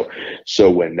release.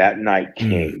 So when that night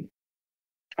came,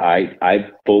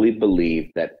 I fully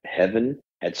believed that heaven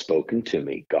had spoken to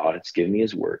me. God had given me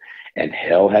his word, and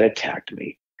hell had attacked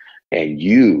me. And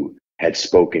you had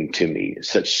spoken to me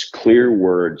such clear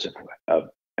words of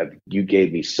you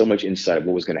gave me so much insight of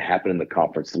what was going to happen in the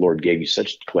conference. The Lord gave you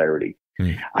such clarity.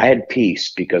 I had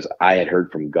peace because I had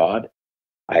heard from God.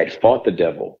 I had fought the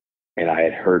devil, and I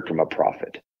had heard from a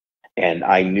prophet. And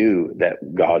I knew that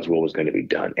God's will was going to be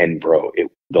done. And bro,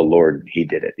 the Lord, he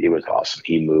did it. It was awesome.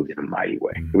 He moved in a mighty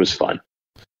way. It was fun.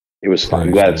 It was fun.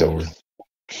 I'm glad it's over.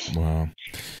 Wow.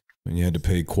 And you had to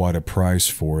pay quite a price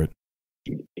for it.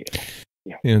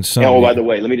 Yeah. And by the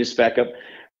way, let me just back up.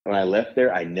 When I left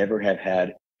there, I've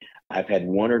had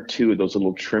one or two of those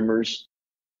little tremors,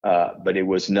 but it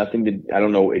was nothing I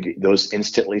don't know. Those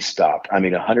instantly stopped. I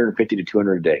mean, 150 to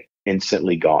 200 a day,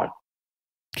 instantly gone.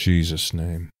 Jesus'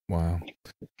 name. Wow.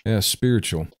 Yeah,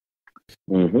 spiritual.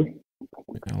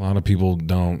 Mm-hmm. A lot of people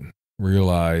don't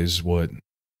realize what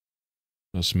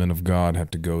us men of God have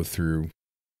to go through.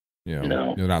 They're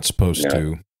not supposed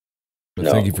to.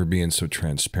 But thank you for being so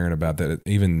transparent about that.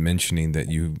 Even mentioning that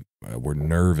you were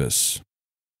nervous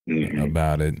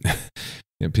about it.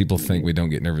 People think we don't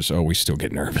get nervous. Oh, we still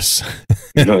get nervous.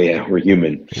 Oh yeah, we're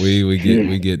human.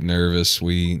 We get nervous.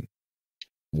 We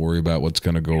worry about what's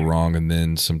going to go wrong, and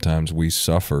then sometimes we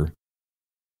suffer.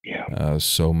 Yeah.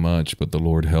 So much, but the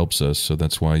Lord helps us. So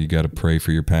that's why you got to pray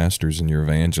for your pastors and your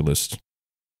evangelists.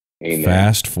 Amen.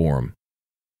 Fast for them.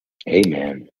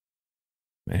 Amen.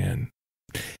 Man.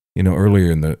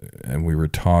 Earlier and we were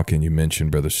talking, you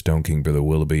mentioned Brother Stone King, Brother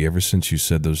Willoughby. Ever since you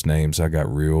said those names, I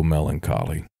got real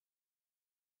melancholy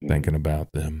thinking about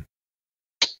them.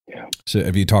 Yeah. So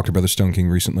have you talked to Brother Stone King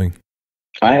recently?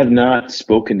 I have not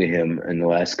spoken to him in the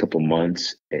last couple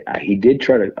months. He did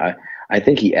try to. I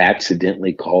think he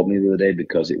accidentally called me the other day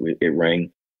because it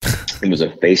rang. It was a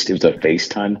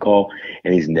FaceTime call,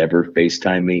 and he's never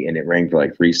FaceTimed me, and it rang for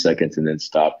like 3 seconds and then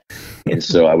stopped. And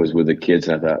so I was with the kids,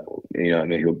 and I thought,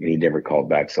 he never called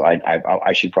back. So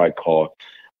I should probably call,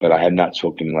 but I have not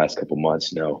spoken to him in the last couple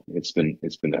months. No, it's been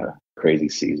a crazy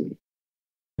season.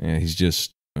 Yeah,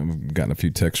 I've gotten a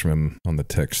few texts from him on the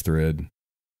text thread.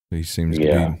 He seems to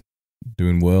be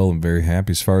doing well and very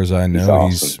happy. As far as I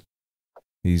know,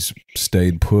 he's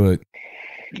stayed put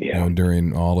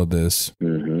during all of this.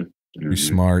 He's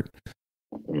smart.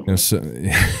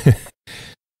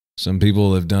 Some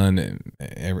people have done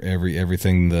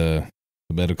everything the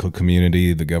medical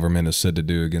community, the government has said to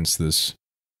do against this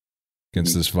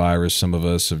virus. Some of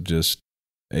us have just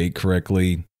ate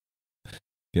correctly,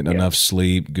 getting enough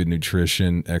sleep, good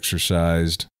nutrition,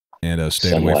 exercised, and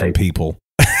stayed away from people.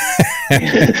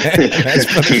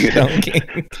 That's Brother Stone King.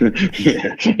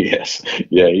 Yes.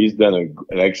 Yeah, he's done an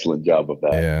excellent job of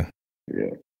that. Yeah.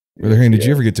 Brother Hank, did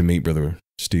you ever get to meet Brother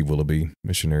Steve Willoughby,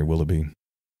 Missionary Willoughby?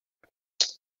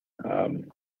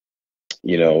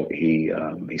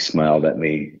 He smiled at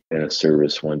me in a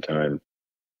service one time,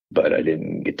 but I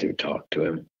didn't get to talk to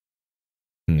him.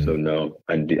 So no,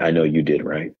 I know you did,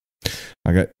 right?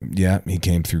 He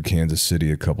came through Kansas City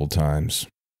a couple times.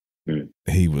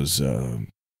 He was the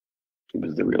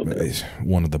real deal.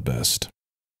 One of the best.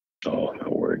 Oh, my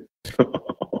word.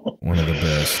 One of the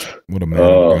best. What a man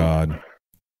of God.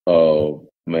 Oh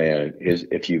man, if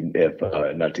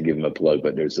not to give him a plug,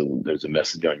 but there's a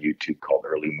message on YouTube called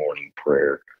Early Morning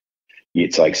Prayer.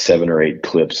 It's like 7 or 8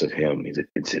 clips of him.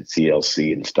 It's at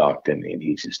CLC in Stockton, and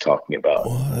he's just talking about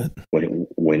when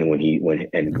he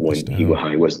wasn't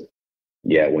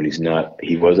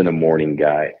a morning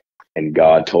guy, and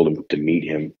God told him to meet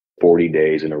him 40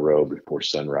 days in a row before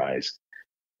sunrise.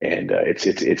 And it's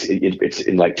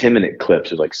in like 10-minute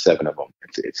clips. There's like 7 of them.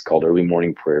 It's called Early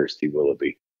Morning Prayer, Steve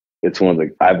Willoughby. It's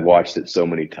I've watched it so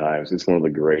many times. It's one of the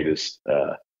greatest.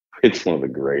 It's one of the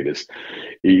greatest.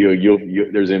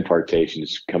 There's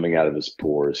impartations coming out of his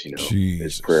pores.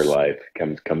 His prayer life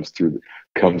comes through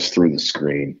the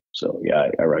screen. So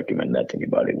yeah, I recommend that to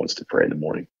anybody who wants to pray in the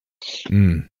morning.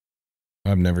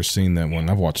 I've never seen that one.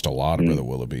 I've watched a lot of Brother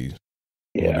Willoughby.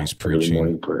 Willoughby's preaching. Early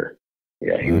morning prayer.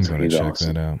 Yeah, I'm going to check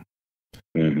that out.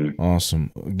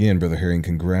 Awesome. Again, Brother Herring,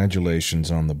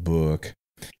 congratulations on the book.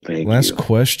 Thank Last you.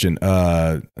 question.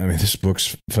 This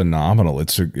book's phenomenal.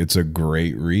 It's a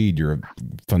great read. You're a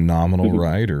phenomenal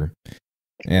writer,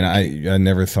 and I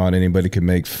never thought anybody could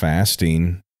make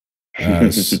fasting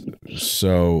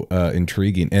so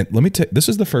intriguing. And let me tell you, this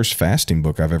is the first fasting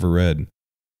book I've ever read.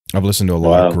 I've listened to a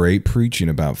lot of great preaching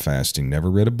about fasting.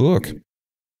 Never read a book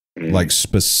like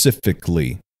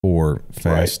specifically for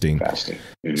fasting. Right, fasting.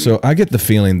 So I get the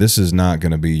feeling this is not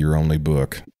going to be your only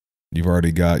book. You've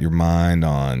already got your mind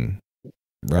on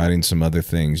writing some other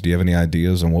things. Do you have any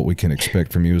ideas on what we can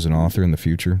expect from you as an author in the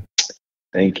future?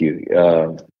 Thank you.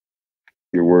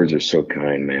 Your words are so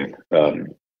kind, man.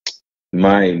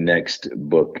 My next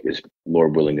book is,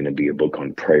 Lord willing, going to be a book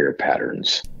on prayer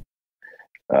patterns.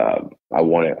 I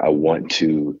want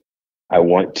to.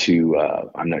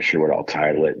 I'm not sure what I'll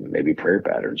title it. Maybe prayer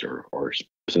patterns or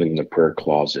something in the prayer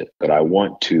closet. But I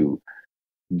want to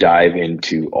dive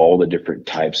into all the different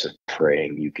types of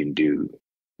praying you can do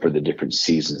for the different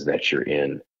seasons that you're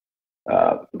in.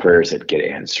 Prayers that get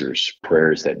answers,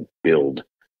 prayers that build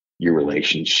your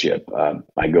relationship.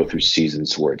 I go through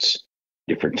seasons where it's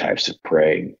different types of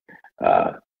praying,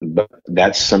 but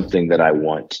that's something that I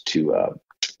want to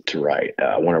write.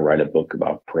 I want to write a book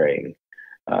about praying,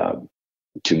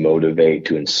 to motivate,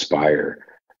 to inspire,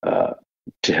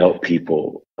 to help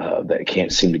people that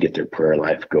can't seem to get their prayer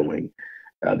life going.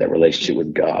 That relationship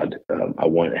with God. I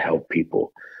want to help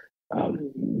people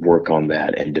work on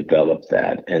that and develop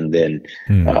that, and then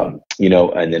and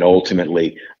then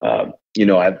ultimately, I've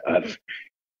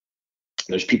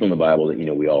there's people in the Bible that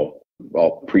we all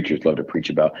all preachers love to preach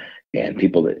about, and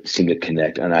people that seem to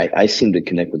connect. And I seem to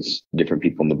connect with different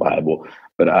people in the Bible,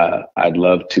 but I'd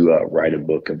love to write a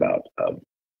book about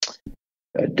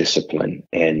discipline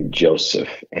and Joseph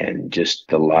and just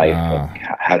the life of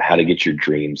how to get your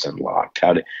dreams unlocked,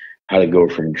 how to go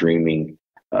from dreaming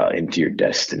into your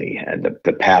destiny, and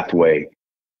the pathway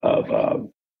of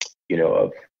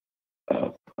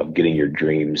of getting your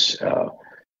dreams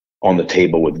on the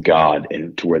table with God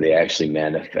and to where they actually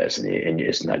manifest. And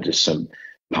it's not just some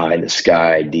pie in the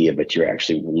sky idea, but you're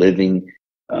actually living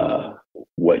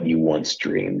what you once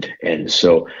dreamed. And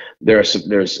so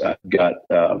I've got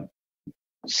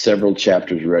several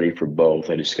chapters ready for both.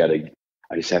 I just have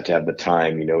to have the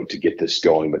time, to get this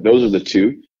going. But those are the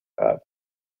two.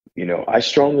 I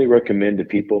strongly recommend to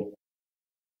people.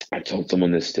 I told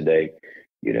someone this today.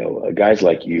 Guys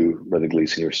like you, Brother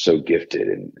Gleason, are so gifted,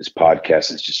 and this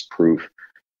podcast is just proof,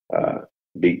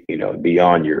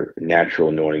 beyond your natural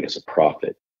anointing as a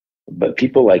prophet. But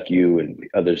people like you and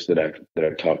others that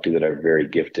I've talked to that are very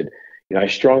gifted, I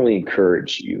strongly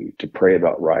encourage you to pray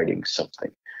about writing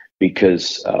something,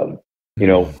 because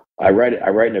I write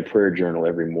in a prayer journal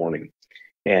every morning,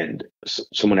 and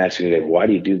someone asked me today, "Why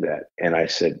do you do that?" And I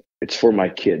said, "It's for my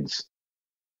kids."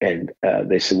 And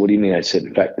they said, "What do you mean?" I said,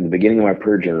 "In fact, in the beginning of my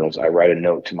prayer journals, I write a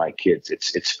note to my kids.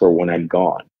 It's for when I'm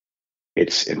gone.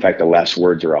 It's, in fact, the last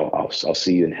words are, I'll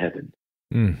see you in heaven."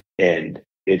 And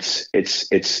it's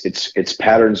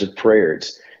patterns of prayer.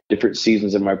 It's different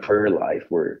seasons of my prayer life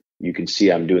where you can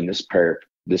see I'm doing this prayer,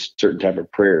 this certain type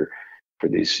of prayer for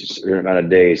these certain amount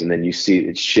of days, and then you see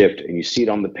it shift, and you see it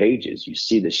on the pages. You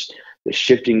see the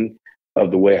shifting of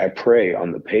the way I pray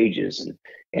on the pages.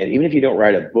 And even if you don't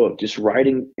write a book, just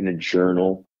writing in a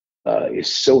journal is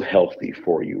so healthy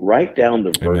for you. Write down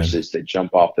the verses that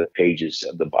jump off the pages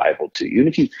of the Bible to you. Even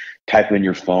if you type them in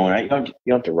your phone, you don't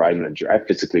have to write them in a journal. I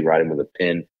physically write them with a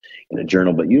pen in a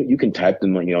journal, but you can type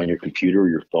them on your computer or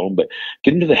your phone. But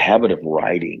get into the habit of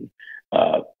writing,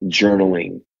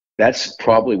 journaling. That's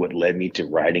probably what led me to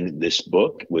writing this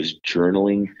book, was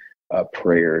journaling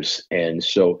prayers. And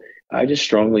so I just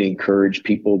strongly encourage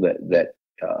people that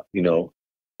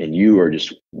and you are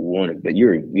just one, but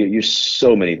you're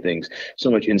so many things, so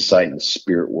much insight in the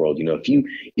spirit world.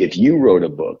 If you wrote a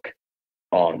book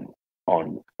on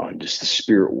just the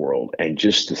spirit world and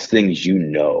just the things,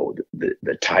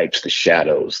 the types, the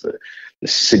shadows, the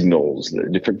signals, the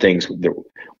different things,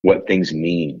 what things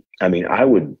mean. I mean, I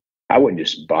wouldn't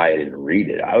just buy it and read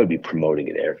it. I would be promoting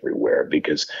it everywhere,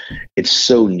 because it's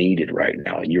so needed right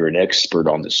now. You're an expert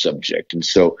on the subject, and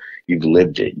so you've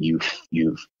lived it.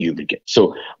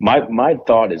 So my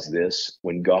thought is this: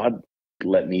 when God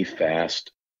let me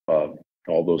fast, all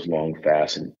those long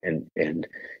fasts, and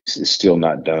it's still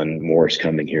not done. More is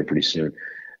coming here pretty soon.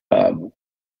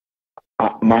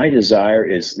 My desire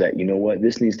is that,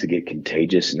 this needs to get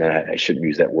contagious, and I shouldn't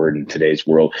use that word in today's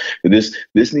world, but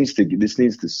this needs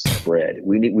to spread.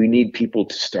 We need people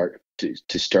to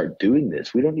start doing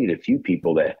this. We don't need a few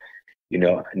people that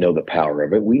know the power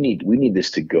of it. We need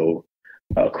this to go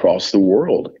across the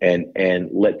world and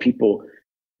let people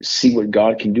see what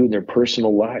God can do in their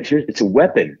personal lives. It's a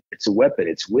weapon. It's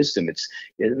wisdom.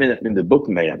 The book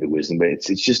may not be wisdom, but it's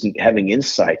just having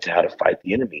insight to how to fight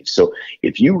the enemy. So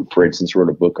if you, for instance,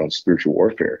 wrote a book on spiritual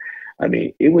warfare, I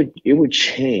mean, it would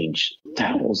change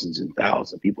thousands and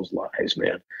thousands of people's lives,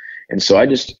 man. And so I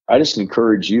just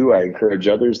encourage you. I encourage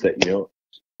others that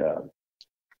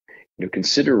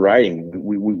consider writing.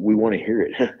 We want to hear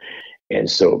it. And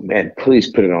so, man,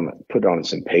 please put it on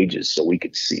some pages so we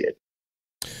can see it.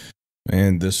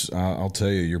 And I'll tell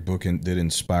you, your book did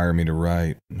inspire me to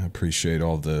write. I appreciate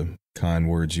all the kind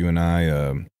words. You and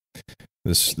I,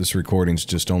 this recording's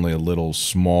just only a little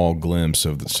small glimpse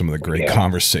of some of the great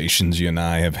conversations you and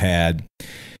I have had.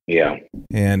 Yeah.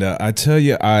 And I tell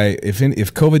you,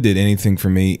 if COVID did anything for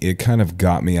me, it kind of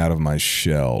got me out of my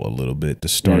shell a little bit to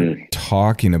start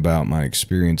talking about my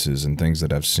experiences and things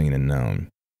that I've seen and known.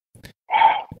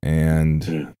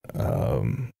 And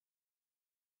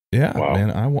wow.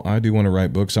 Man, I do want to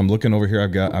write books. I'm looking over here.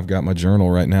 I've got my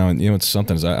journal right now, and it's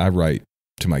something. I write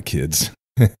to my kids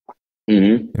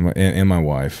and my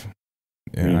wife.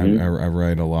 And I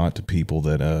write a lot to people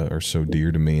that are so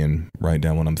dear to me, and write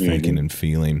down what I'm thinking and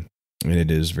feeling, and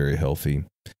it is very healthy.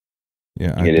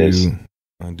 Yeah,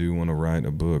 I do want to write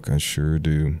a book. I sure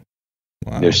do.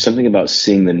 Wow. There's something about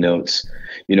seeing the notes.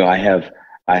 I have,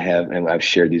 and I've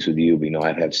shared these with you. But,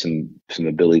 I have some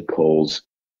of Billy Cole's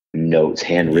notes,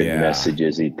 handwritten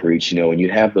messages he preached. When you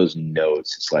have those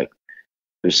notes, it's like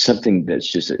there's something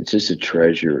it's just a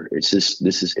treasure.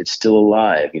 It's still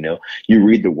alive. You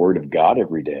read the Word of God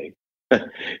every day.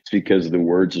 It's because the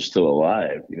words are still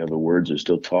alive. The words are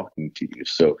still talking to you.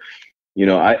 So,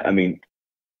 I mean,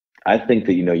 I think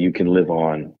that, you can live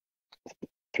on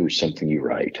through something you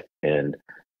write, and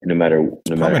no matter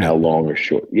how long or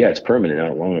short, yeah, it's permanent.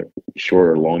 How long, short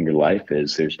or long your life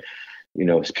is, there's,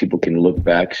 people can look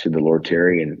back to the Lord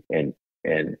Terry and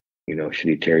should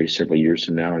he tarry several years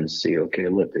from now and see, okay,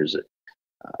 look, there's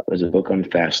a book on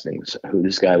fasting. So who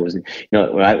this guy was.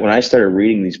 When I started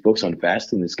reading these books on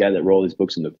fasting, this guy that wrote these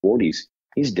books in the 40s,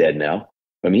 he's dead now.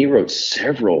 I mean, he wrote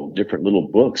several different little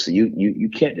books that you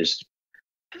can't just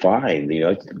find,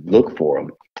 look for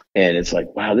them. And it's like,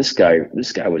 wow, this guy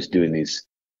was doing these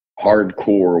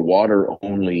hardcore water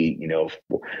only.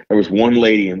 There was one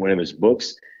lady in one of his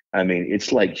books. I mean,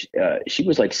 it's like she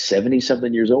was like 70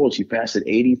 something years old. She fasted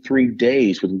 83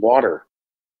 days with water.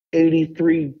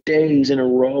 83 days in a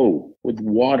row with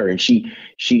water, and she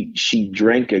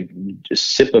drank a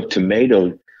sip of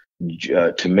tomato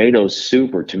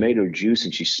soup or tomato juice,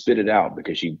 and she spit it out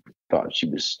because she thought she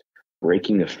was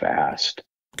breaking a fast.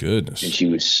 Goodness. And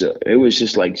it was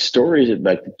just like stories of,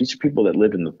 like, these are people that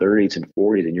live in the 30s and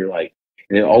 40s, and you're like,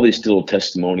 and then all these little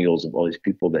testimonials of all these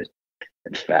people that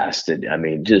fasted. I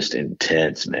mean, just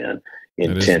intense, man.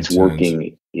 Intense.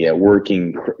 Working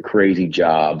crazy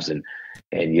jobs and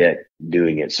yet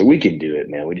doing it. So we can do it,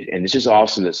 man. And it's just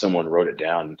awesome that someone wrote it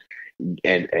down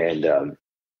and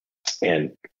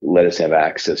let us have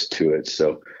access to it.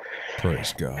 So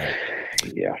praise God.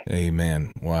 Yeah.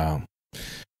 Amen. Wow.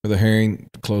 Brother Herring,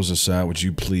 to close us out, would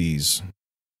you please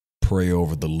pray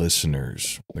over the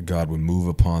listeners, that God would move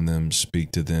upon them,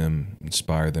 speak to them,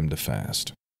 inspire them to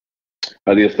fast?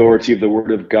 By the authority of the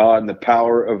word of God and the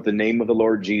power of the name of the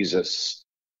Lord Jesus,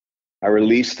 I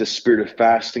release the spirit of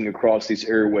fasting across these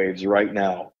airwaves right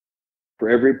now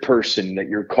for every person that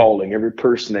you're calling, every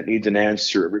person that needs an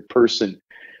answer, every person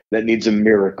that needs a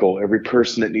miracle, every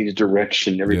person that needs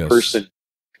direction, every person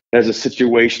that has a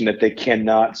situation that they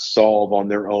cannot solve on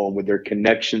their own with their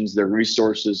connections, their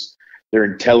resources, their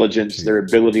intelligence, their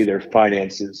ability, their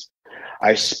finances.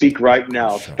 I speak right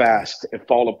now, fast and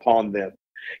fall upon them.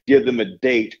 Give them a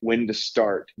date when to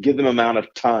start. Give them amount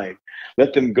of time.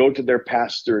 Let them go to their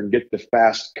pastor and get the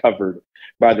fast covered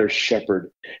by their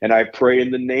shepherd. And I pray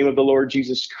in the name of the Lord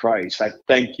Jesus Christ, I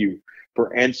thank you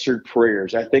for answered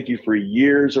prayers. I thank you for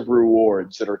years of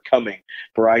rewards that are coming.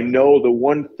 For I know the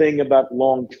one thing about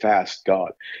long fast,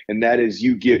 God, and that is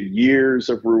you give years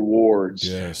of rewards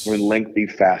when lengthy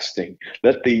fasting.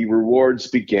 Let the rewards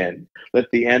begin. Let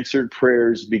the answered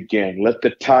prayers begin. Let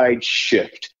the tide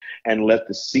shift. And let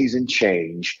the season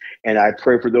change. And I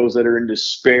pray for those that are in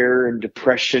despair and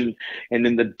depression and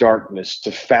in the darkness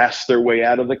to fast their way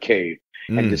out of the cave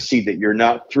and to see that you're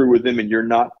not through with them and you're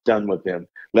not done with them.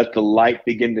 Let the light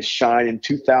begin to shine in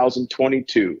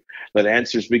 2022. Let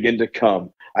answers begin to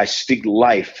come. I speak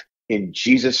life in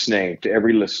Jesus' name to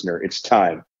every listener. It's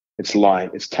time. It's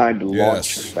time to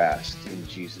launch the fast in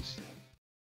Jesus' name.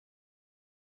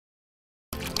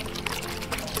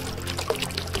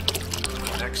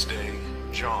 Next day,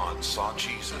 John saw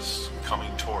Jesus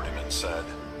coming toward him and said,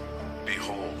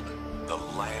 "Behold, the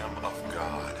Lamb of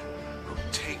God, who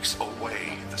takes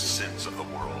away the sins of the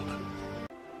world."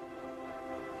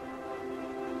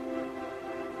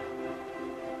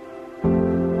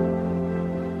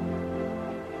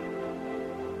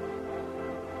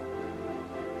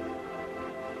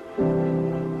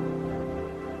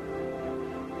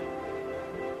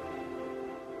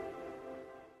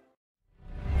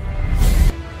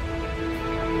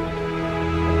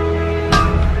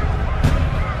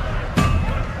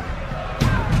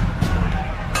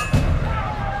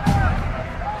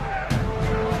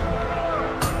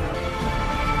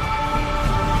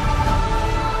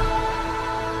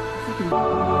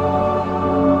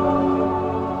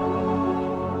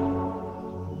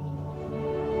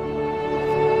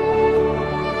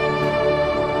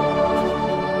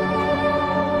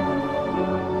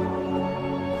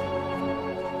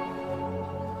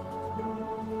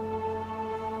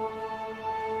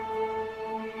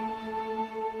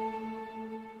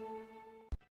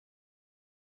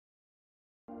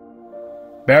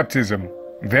 Baptism.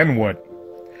 Then what?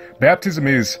 Baptism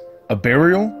is a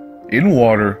burial in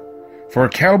water for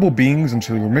accountable beings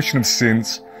unto the remission of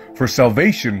sins, for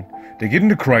salvation, to get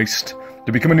into Christ,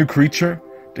 to become a new creature,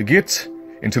 to get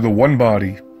into the one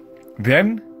body.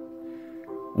 Then,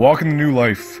 walk in the new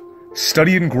life,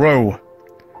 study and grow,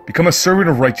 become a servant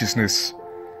of righteousness,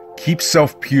 keep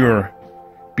self pure,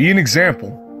 be an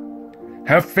example,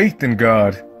 have faith in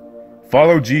God,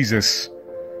 follow Jesus,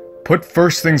 put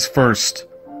first things first,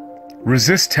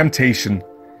 resist temptation,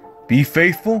 be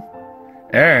faithful,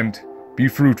 and be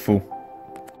fruitful.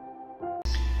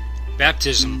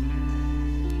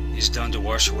 Baptism is done to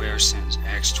wash away our sins,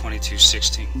 Acts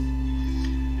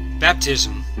 22:16.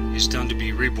 Baptism is done to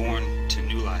be reborn to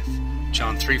new life,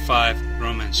 John 3:5,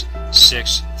 Romans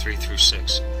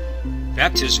 6:3-6.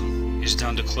 Baptism is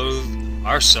done to clothe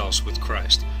ourselves with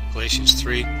Christ, Galatians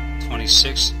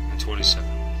 3:26 and 27.